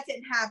 well, that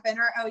didn't happen,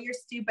 or, oh, you're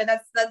stupid.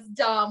 That's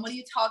dumb. What are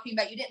you talking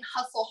about? You didn't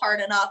hustle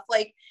hard enough.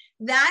 Like,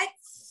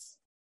 that's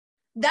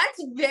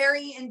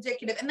very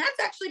indicative. And that's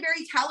actually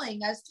very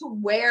telling as to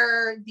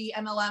where the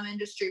MLM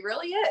industry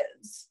really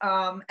is.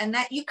 And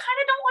that you kind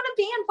of don't want to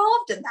be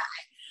involved in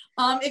that.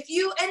 If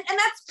you, and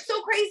that's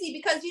so crazy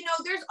because, you know,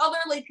 there's other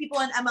like people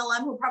in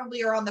MLM who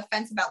probably are on the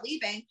fence about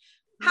leaving.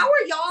 How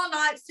are y'all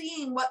not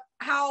seeing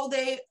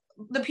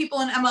the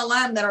people in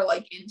MLM that are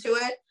like into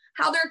it,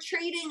 how they're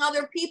treating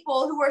other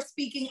people who are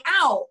speaking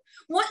out?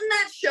 Wouldn't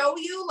that show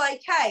you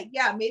like, hey,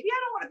 yeah, maybe I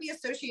don't want to be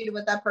associated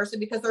with that person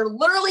because they're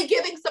literally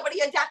giving somebody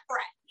a death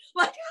threat.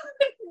 Like, I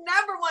would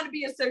never want to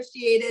be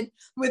associated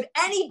with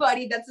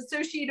anybody that's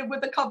associated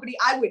with a company.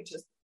 I would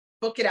just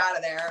book it out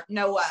of there.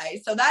 No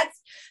way. So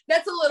that's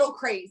a little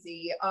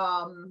crazy.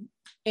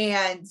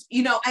 And,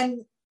 you know,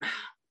 and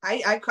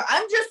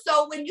I'm just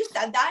so, when you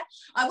said that,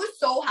 I was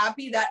so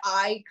happy that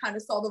I kind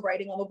of saw the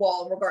writing on the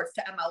wall in regards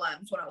to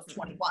MLMs when I was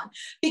 21,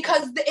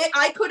 because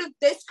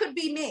this could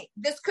be me.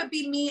 This could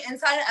be me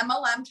inside an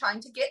MLM trying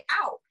to get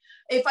out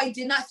if I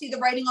did not see the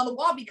writing on the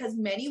wall, because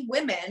many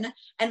women,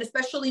 and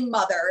especially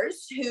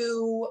mothers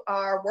who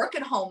are work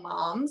at home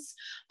moms,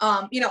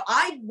 you know,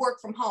 I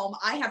work from home.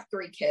 I have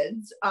 3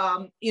 kids,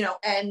 you know,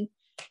 and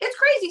it's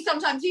crazy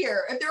sometimes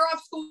here. If they're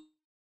off school,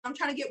 I'm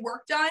trying to get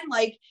work done.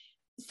 Like,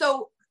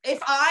 so if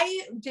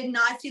I did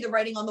not see the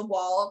writing on the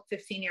wall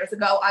 15 years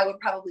ago, I would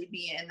probably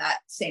be in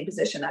that same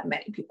position that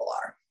many people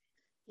are.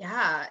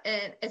 Yeah.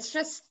 And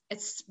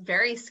it's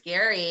very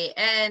scary.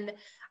 And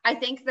I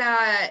think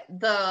that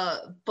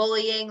the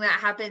bullying that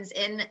happens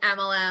in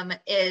MLM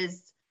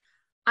is,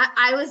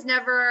 I was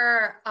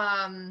never,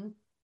 I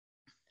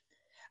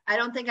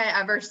don't think I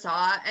ever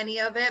saw any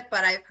of it,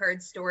 but I've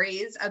heard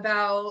stories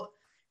about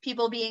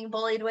people being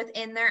bullied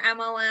within their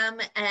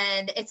MLM,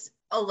 and it's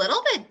a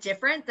little bit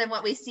different than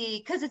what we see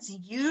because it's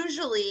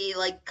usually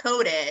like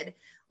coded,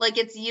 like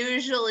it's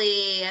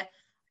usually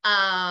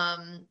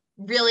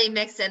really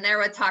mixed in there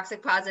with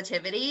toxic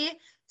positivity.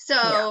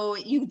 So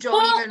you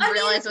don't even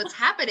realize what's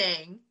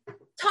happening.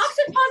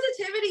 Toxic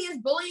positivity is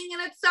bullying in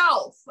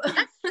itself.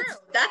 That's true.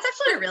 That's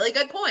actually a really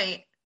good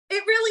point.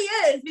 It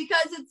really is,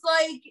 because it's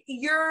like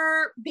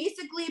you're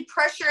basically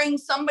pressuring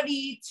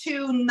somebody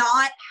to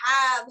not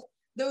have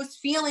those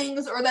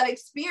feelings or that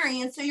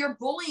experience. So you're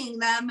bullying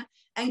them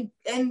and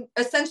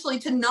essentially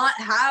to not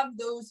have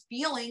those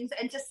feelings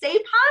and to stay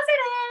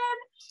positive.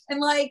 And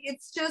like,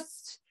 it's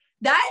just,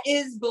 that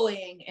is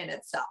bullying in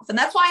itself. And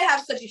that's why I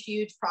have such a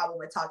huge problem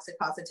with toxic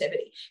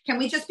positivity. Can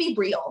we just be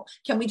real?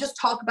 Can we just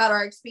talk about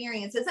our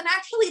experiences and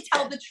actually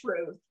tell the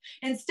truth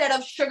instead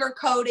of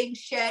sugarcoating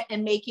shit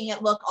and making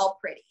it look all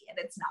pretty? And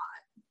it's not.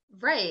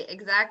 Right,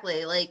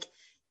 exactly. Like,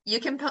 you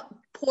can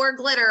pour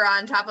glitter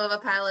on top of a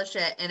pile of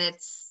shit and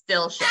it's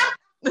still shit.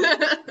 Seriously,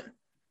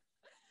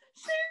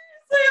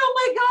 oh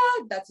my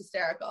God, that's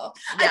hysterical.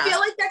 Yeah. I feel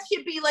like that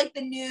should be like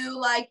the new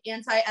like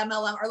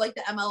anti-MLM or like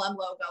the MLM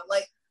logo,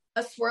 like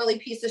a swirly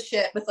piece of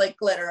shit with like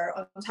glitter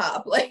on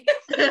top. Like,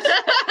 like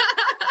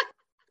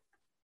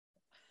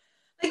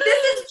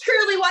this is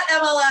truly what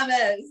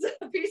MLM is.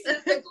 A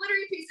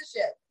glittery piece of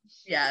shit.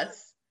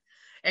 Yes,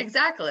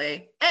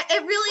 exactly.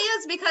 It really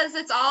is, because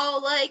it's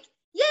all like,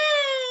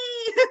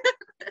 yay.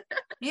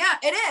 Yeah,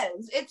 it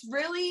is. It's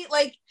really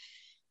like,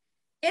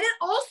 and it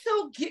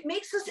also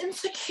makes us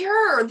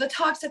insecure, the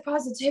toxic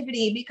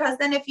positivity, because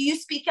then if you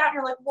speak out and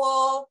you're like,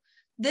 well,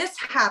 this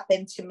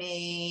happened to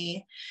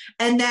me,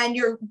 and then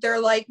they're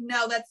like,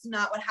 no, that's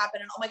not what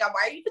happened. And oh my God,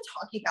 why are you even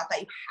talking about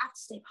that? You have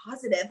to stay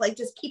positive. Like,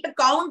 just keep it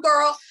going,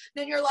 girl.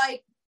 Then you're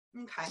like,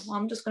 okay, well,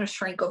 I'm just going to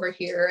shrink over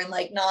here and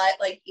like not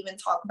like even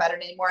talk about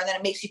it anymore. And then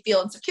it makes you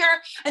feel insecure.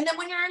 And then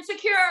when you're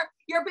insecure,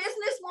 your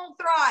business won't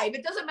thrive.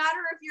 It doesn't matter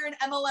if you're an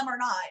MLM or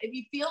not. If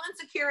you feel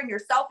insecure in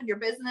yourself and your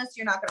business,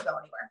 you're not going to go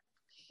anywhere.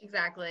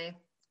 Exactly.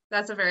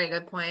 That's a very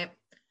good point.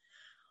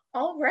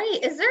 All right.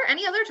 Is there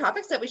any other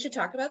topics that we should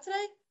talk about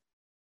today?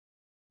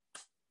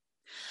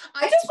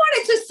 I just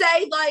wanted to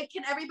say, like,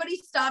 can everybody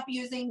stop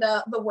using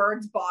the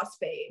words boss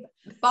babe?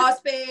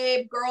 Boss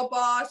babe, girl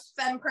boss,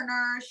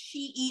 fempreneur,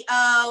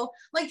 CEO.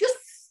 Like, just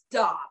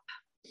stop.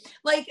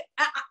 Like,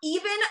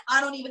 I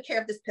don't even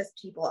care if this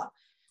pisses people off.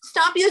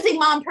 Stop using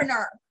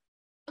mompreneur.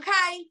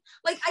 Okay?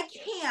 Like, I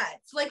can't.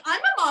 Like,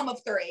 I'm a mom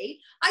of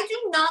 3. I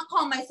do not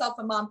call myself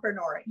a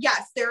mompreneur.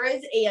 Yes, there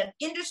is an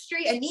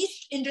industry, a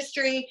niche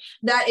industry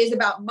that is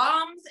about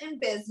moms in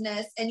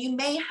business, and you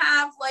may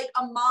have like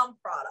a mom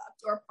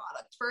product or a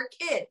product for a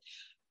kid,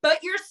 but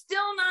you're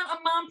still not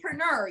a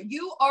mompreneur.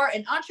 You are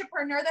an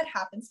entrepreneur that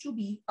happens to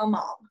be a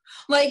mom.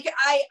 Like,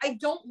 I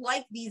don't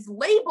like these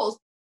labels.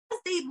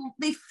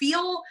 They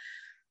feel,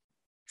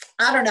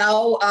 I don't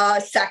know,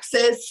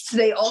 sexist.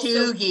 They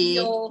also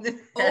feel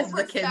as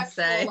the kids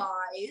say.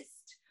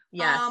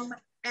 Yes.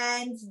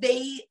 And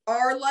they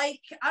are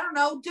like, I don't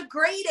know,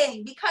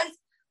 degrading, because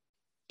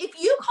if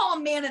you call a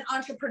man an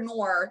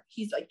entrepreneur,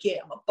 he's like, yeah,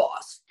 I'm a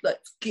boss.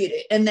 Let's get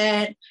it. And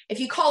then if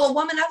you call a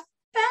woman a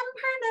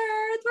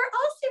fempreneur, we're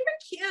all super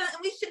cute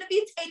and we shouldn't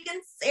be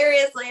taken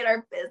seriously in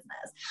our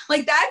business.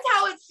 Like, that's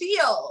how it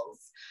feels.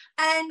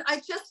 And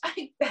I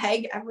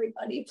beg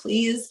everybody,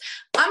 please.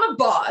 I'm a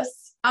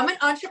boss. I'm an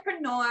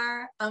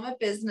entrepreneur. I'm a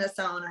business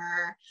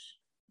owner,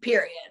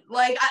 period.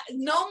 Like,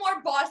 no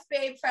more boss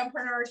babe,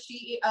 fempreneur,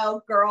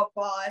 CEO, girl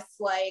boss.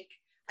 Like,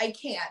 I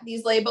can't.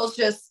 These labels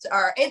just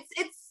are, it's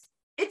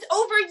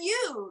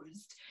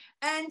overused.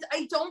 And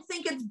I don't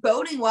think it's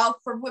boding well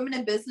for women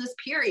in business,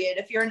 period,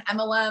 if you're an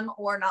MLM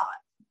or not.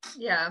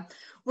 Yeah.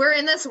 We're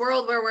in this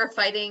world where we're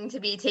fighting to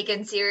be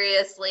taken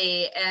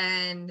seriously,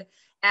 and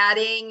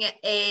adding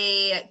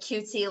a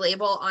cutesy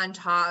label on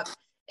top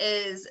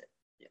is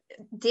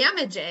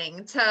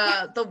damaging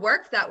to the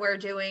work that we're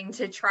doing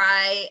to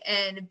try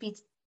and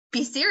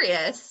be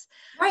serious.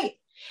 Right.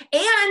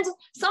 And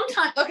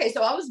sometimes, okay,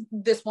 so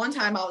this one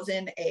time I was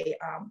in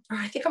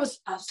I was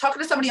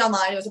talking to somebody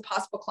online. It was a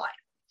possible client.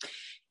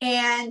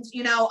 And,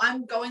 you know,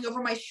 I'm going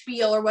over my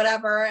spiel or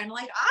whatever. And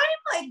like,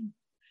 I'm like,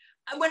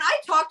 when I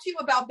talk to you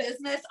about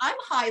business, I'm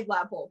high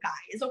level,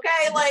 guys.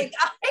 Okay. Like,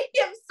 I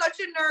am such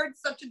a nerd,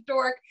 such a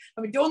dork.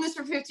 I've been doing this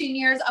for 15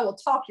 years. I will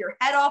talk your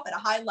head off at a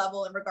high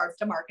level in regards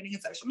to marketing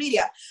and social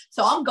media.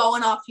 So I'm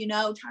going off, you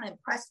know, trying to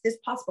impress this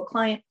possible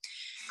client.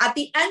 At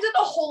the end of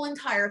the whole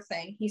entire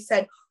thing, he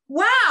said,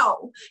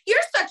 wow, you're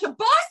such a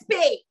boss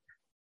babe.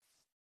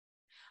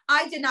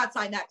 I did not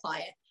sign that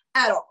client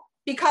at all,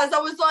 because I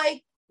was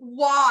like,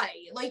 why?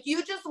 Like,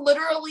 you just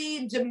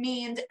literally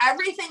demeaned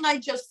everything I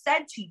just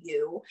said to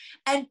you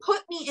and put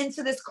me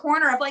into this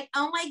corner of like,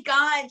 oh my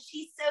God,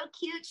 she's so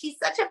cute. She's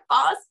such a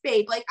boss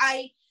babe. Like,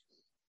 I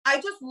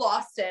just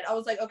lost it. I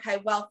was like, okay,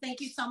 well, thank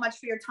you so much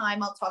for your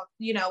time. I'll talk,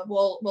 you know,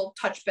 we'll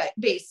touch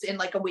base in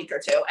like a week or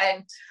two.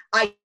 And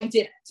I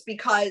didn't,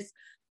 because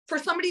for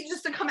somebody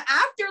just to come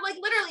after, like,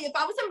 literally, if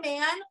I was a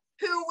man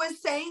who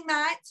was saying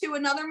that to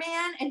another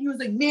man, and he was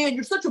like, man,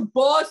 you're such a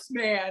boss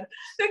man.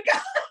 The guy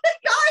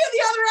on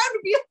the other end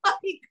would be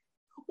like,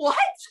 what?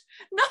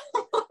 No.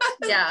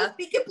 Yeah. Just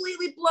be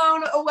completely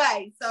blown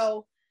away.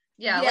 So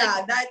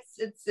yeah, like,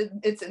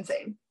 it's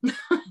insane.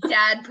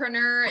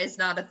 Dadpreneur is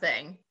not a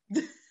thing.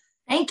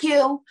 Thank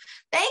you.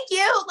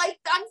 Like,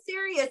 I'm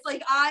serious.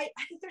 Like, I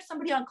think there's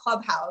somebody on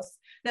Clubhouse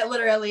that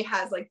literally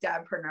has like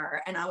Dadpreneur,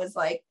 and I was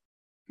like,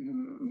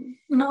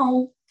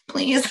 no,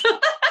 please.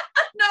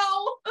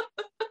 No.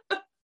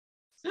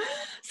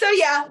 So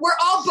yeah, we're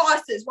all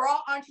bosses. We're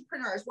all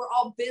entrepreneurs. We're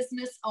all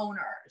business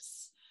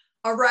owners.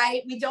 All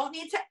right. We don't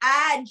need to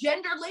add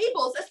gender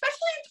labels,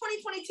 especially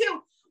in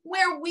 2022,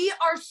 where we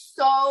are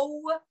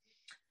so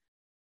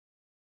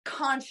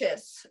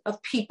conscious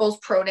of people's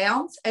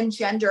pronouns and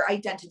gender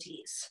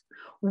identities.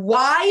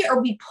 Why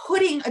are we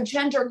putting a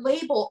gender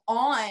label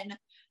on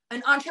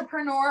an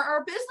entrepreneur or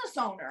a business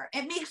owner?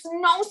 It makes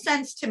no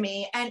sense to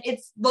me. And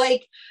it's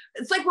like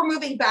we're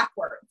moving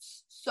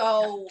backwards.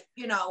 So,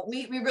 you know,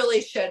 we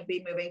really should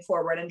be moving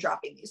forward and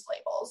dropping these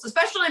labels,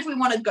 especially if we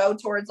want to go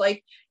towards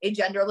like a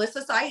genderless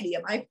society,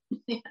 in my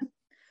opinion.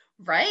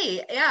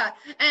 Right. Yeah.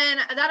 And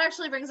that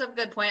actually brings up a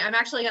good point. I'm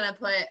actually going to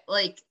put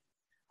like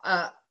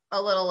a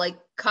little like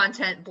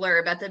content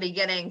blurb at the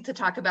beginning to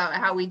talk about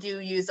how we do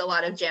use a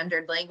lot of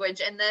gendered language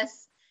in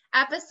this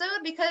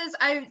episode, because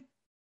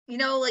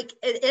like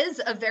it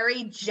is a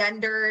very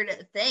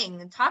gendered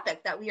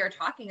topic that we are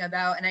talking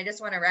about. And I just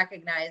want to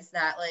recognize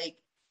that like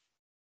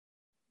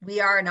we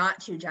are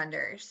not two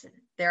genders.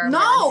 There are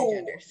two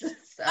genders.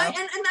 So. And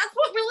that's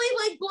what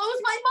really like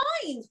blows my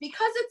mind,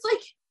 because it's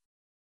like,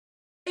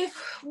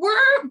 if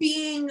we're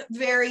being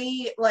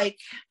very like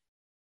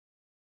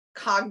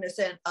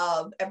cognizant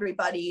of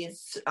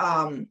everybody's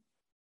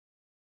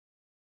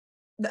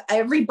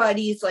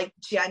like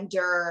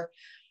gender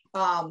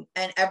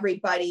and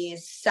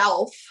everybody's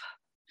self,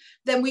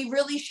 then we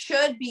really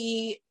should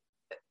be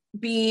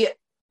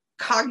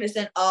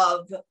cognizant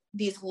of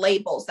these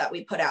labels that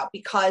we put out.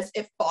 Because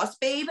if boss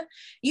babe,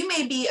 you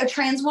may be a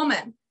trans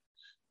woman,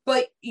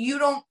 but you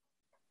don't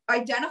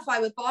identify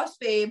with boss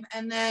babe,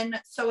 and then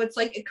so it's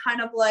like it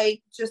kind of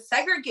like just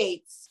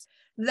segregates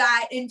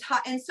that and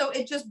so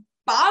it just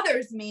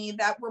bothers me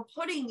that we're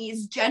putting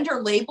these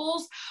gender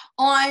labels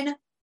on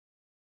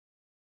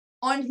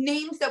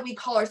names that we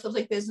call ourselves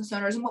like business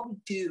owners and what we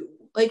do.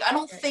 Like, I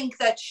don't think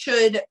that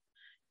should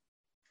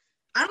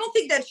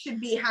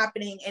be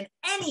happening in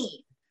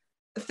any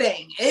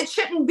thing. It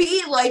shouldn't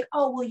be like,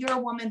 oh, well, you're a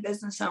woman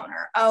business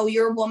owner. Oh,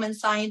 you're a woman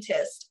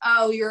scientist.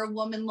 Oh, you're a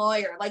woman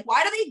lawyer. Like,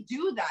 why do they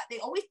do that? They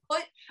always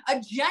put a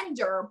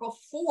gender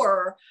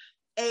before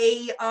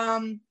a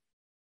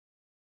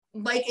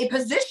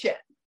position.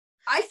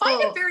 I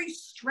find it very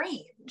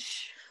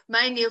strange.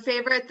 My new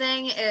favorite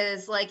thing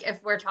is like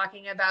if we're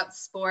talking about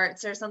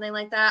sports or something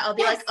like that, I'll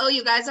be like, "Oh,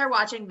 you guys are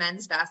watching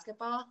men's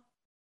basketball?"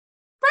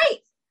 Right.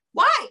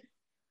 Why?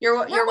 You're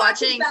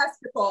watching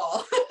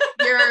basketball.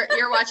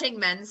 you're watching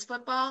men's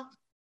football?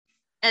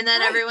 And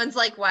then everyone's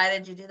like, "Why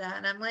did you do that?"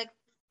 And I'm like,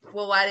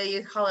 "Well, why do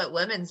you call it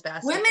women's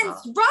basketball?"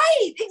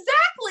 Right,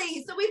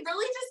 exactly. So we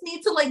really just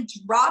need to like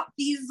drop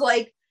these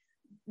like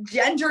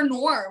gender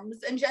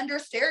norms and gender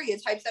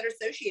stereotypes that are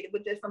associated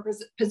with different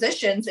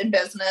positions in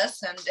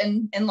business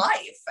and in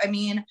life. I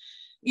mean,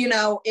 you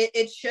know,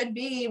 it should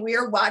be,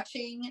 we're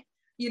watching,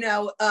 you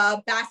know,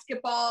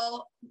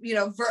 basketball, you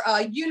know,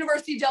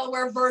 University of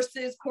Delaware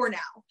versus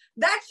Cornell.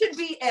 That should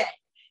be it.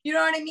 You know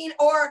what I mean?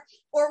 Or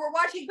we're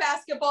watching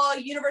basketball,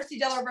 University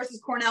of Delaware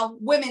versus Cornell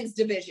women's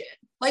division.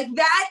 Like,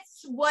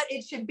 that's what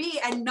it should be,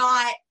 and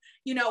not,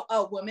 you know,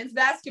 women's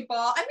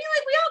basketball. I mean,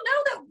 like, we all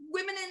know that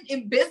women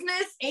in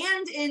business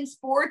and in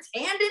sports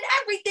and in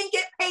everything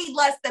get paid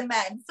less than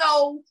men.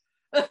 So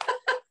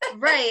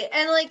right.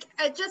 And like,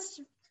 it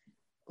just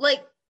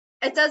like,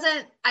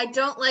 I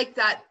don't like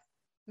that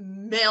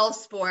male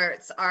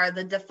sports are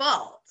the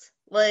default.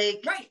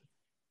 Like, right.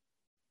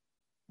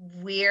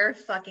 We're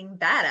fucking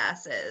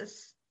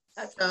badasses.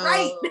 That's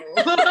right.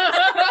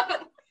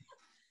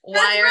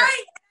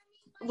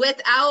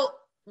 Without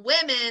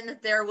women,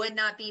 there would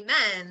not be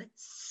men.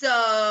 So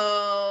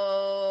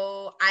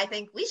I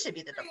think we should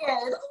be the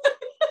default.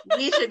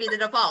 We should be the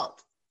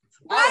default.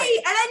 Right.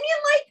 And I mean,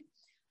 like,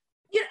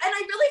 you know, and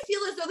I really feel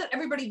as though that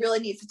everybody really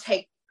needs to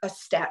take a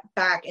step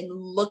back and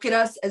look at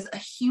us as a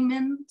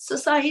human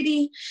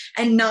society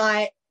and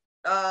not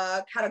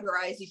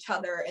categorize each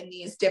other in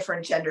these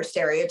different gender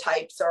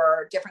stereotypes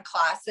or different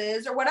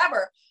classes or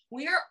whatever.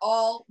 We are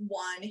all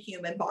one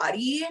human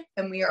body,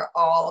 and we are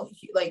all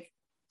like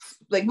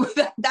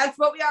that's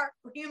what we are.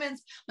 We're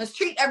humans. Let's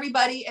treat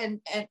everybody and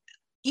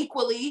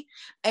equally,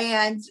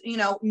 and, you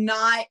know,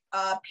 not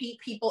paint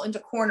people into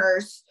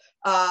corners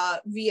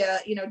via,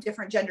 you know,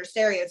 different gender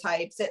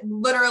stereotypes. It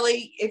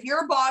literally, if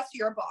you're a boss,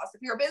 you're a boss.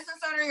 If you're a business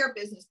owner, you're a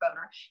business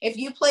owner. If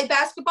you play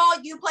basketball,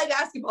 you play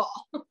basketball.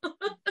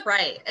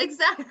 Right,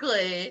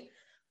 exactly.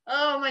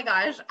 Oh my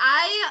gosh,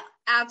 I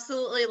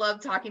absolutely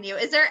love talking to you.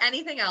 Is there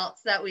anything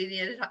else that we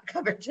need to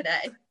cover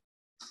today?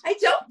 I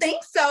don't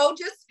think so.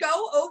 Just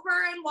go over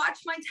and watch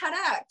my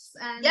TEDx.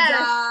 And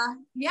yeah,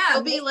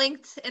 it'll be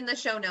linked in the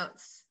show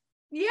notes.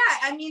 Yeah,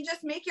 I mean,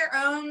 just make your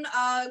own,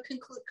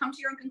 come to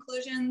your own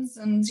conclusions.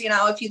 And, you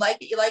know, if you like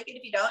it, you like it.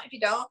 If you don't, if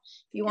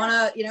you want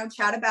to, you know,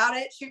 chat about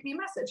it, shoot me a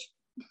message.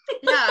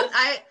 Yeah,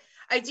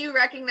 I do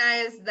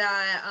recognize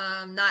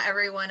that not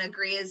everyone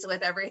agrees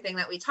with everything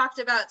that we talked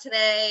about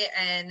today.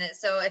 And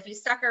so if you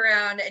stuck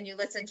around and you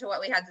listened to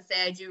what we had to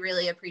say, I do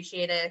really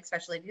appreciate it,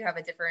 especially if you have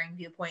a differing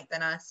viewpoint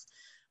than us.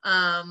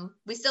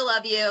 We still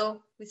love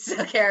you. We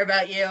still care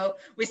about you.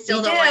 We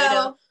still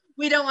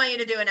we don't want you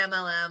to do an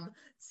MLM.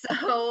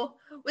 So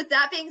with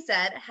that being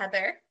said,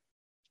 Heather,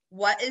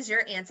 what is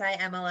your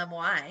anti-MLM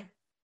why?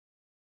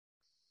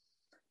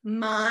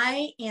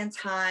 My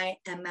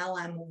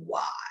anti-MLM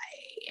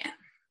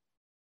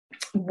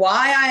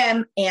why I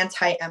am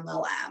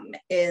anti-MLM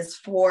is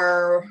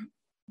for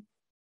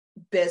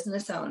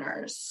business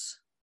owners.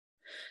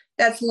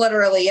 That's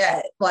literally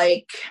it.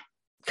 Like,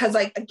 because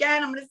like,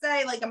 again, I'm going to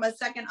say, like, I'm a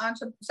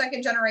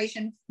second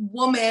generation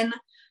woman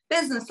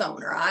business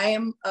owner. I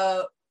am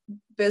a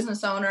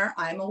business owner.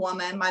 I'm a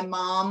woman. My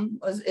mom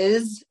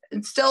is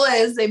and still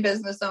is a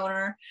business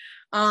owner.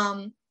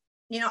 You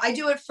know, I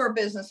do it for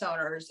business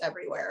owners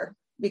everywhere,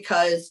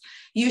 because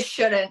you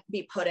shouldn't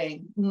be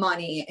putting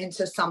money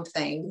into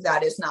something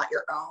that is not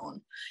your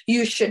own.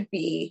 You should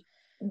be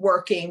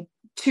working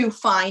to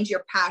find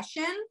your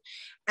passion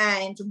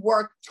and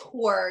work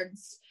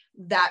towards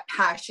that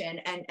passion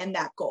and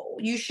that goal.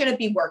 You shouldn't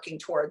be working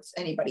towards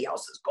anybody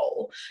else's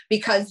goal,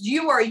 because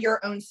you are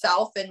your own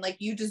self, and like,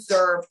 you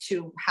deserve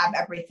to have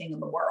everything in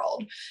the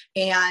world,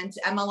 and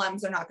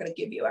MLMs are not going to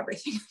give you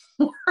everything in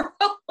the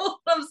world.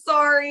 I'm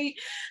sorry,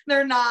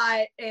 they're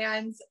not.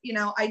 And, you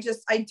know, I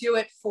do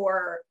it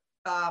for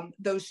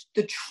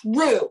the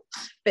true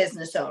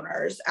business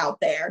owners out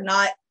there,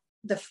 not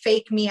the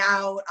fake me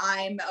out,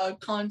 I'm a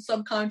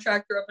subcontractor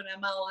of an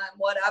MLM,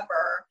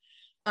 whatever.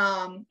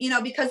 You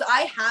know, because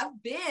I have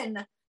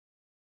been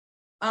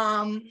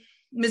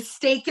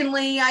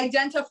mistakenly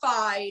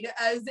identified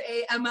as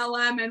a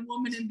MLM and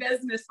woman in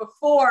business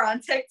before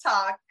on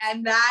TikTok,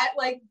 and that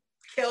like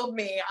killed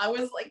me. I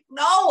was like,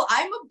 no,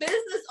 I'm a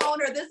business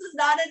owner. This is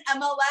not an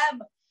MLM.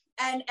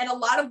 And a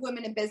lot of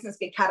women in business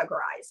get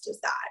categorized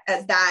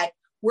as that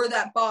we're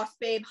that boss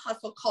babe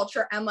hustle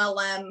culture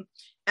MLM,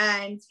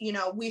 and you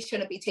know, we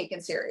shouldn't be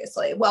taken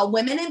seriously. Well,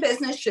 women in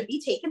business should be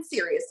taken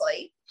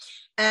seriously.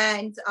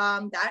 And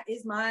that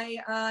is my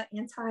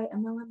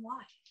anti-MLM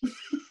why.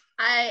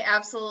 I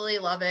absolutely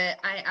love it.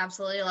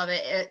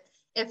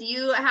 If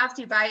you have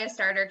to buy a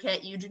starter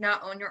kit, you do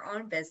not own your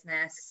own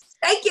business.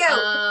 Thank you.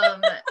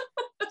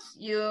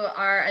 You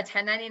are a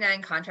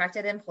 1099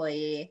 contracted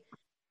employee.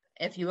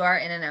 If you are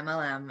in an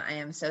MLM, I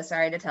am so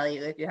sorry to tell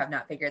you if you have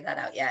not figured that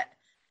out yet.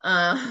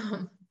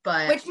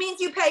 But which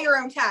means you pay your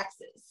own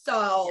taxes.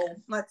 So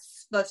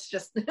let's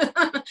just there's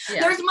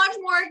much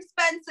more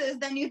expenses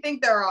than you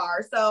think there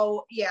are.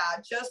 So and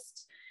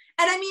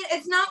I mean,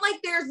 it's not like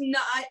there's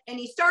not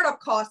any startup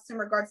costs in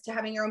regards to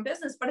having your own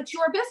business, but it's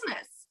your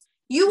business.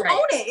 You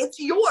own it. It's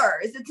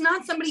yours. It's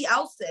not somebody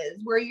else's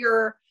where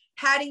you're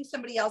padding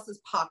somebody else's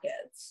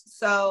pockets.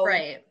 So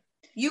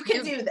you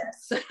can do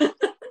this.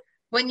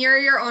 When you're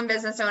your own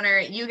business owner,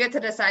 you get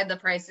to decide the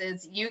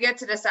prices. You get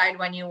to decide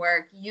when you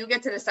work. You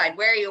get to decide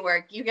where you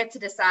work. You get to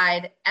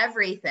decide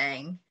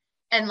everything,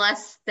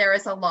 unless there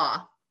is a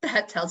law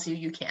that tells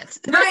you can't.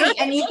 Right.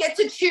 And you get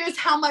to choose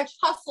how much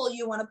hustle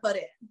you want to put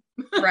in.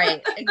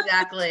 Right.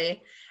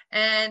 Exactly.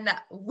 And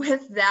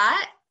with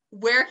that,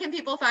 where can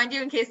people find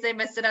you in case they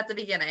missed it at the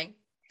beginning?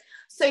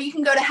 So you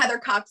can go to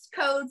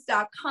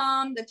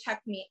heathercoxcodes.com to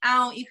check me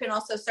out. You can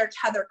also search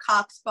Heather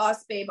Cox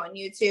Boss Babe on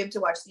YouTube to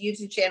watch the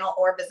YouTube channel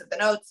or visit the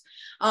notes.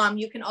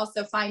 You can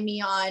also find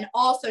me on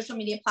all social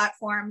media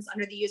platforms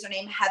under the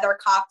username Heather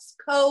Cox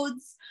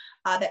Codes.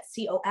 That's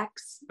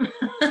COX.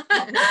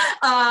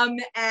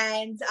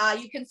 And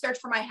you can search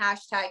for my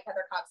hashtag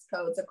Heather Cox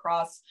Codes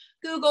across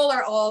Google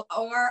or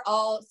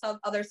all some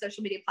other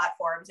social media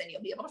platforms, and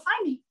you'll be able to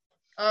find me.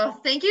 Oh,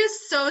 thank you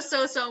so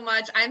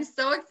much. I'm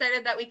so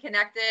excited that we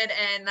connected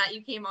and that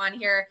you came on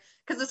here,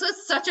 because this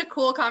was such a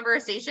cool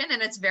conversation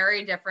and it's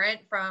very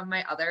different from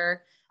my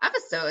other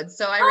episodes.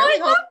 So I really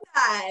hope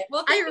that.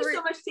 Well, thank you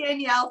so much,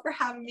 Danielle, for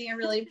having me. I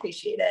really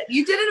appreciate it.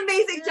 You did an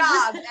amazing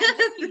job, and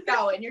just keep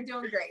going. You're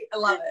doing great. I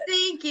love it.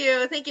 Thank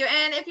you.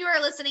 And if you are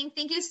listening,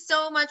 thank you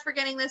so much for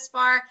getting this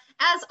far.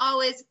 As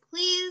always,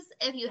 please,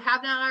 if you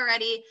have not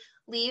already,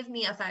 leave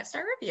me a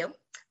 5-star review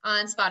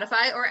on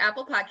Spotify or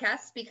Apple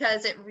Podcasts,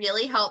 because it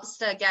really helps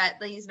to get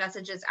these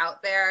messages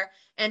out there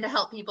and to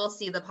help people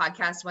see the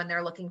podcast when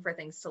they're looking for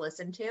things to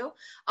listen to.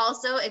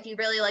 Also, if you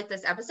really like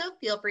this episode,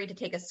 feel free to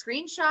take a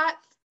screenshot,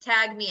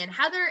 tag me and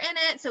Heather in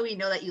it so we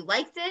know that you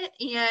liked it,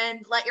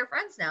 and let your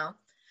friends know.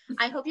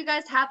 I hope you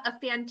guys have a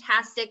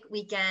fantastic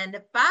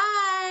weekend.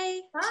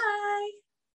 Bye. Bye.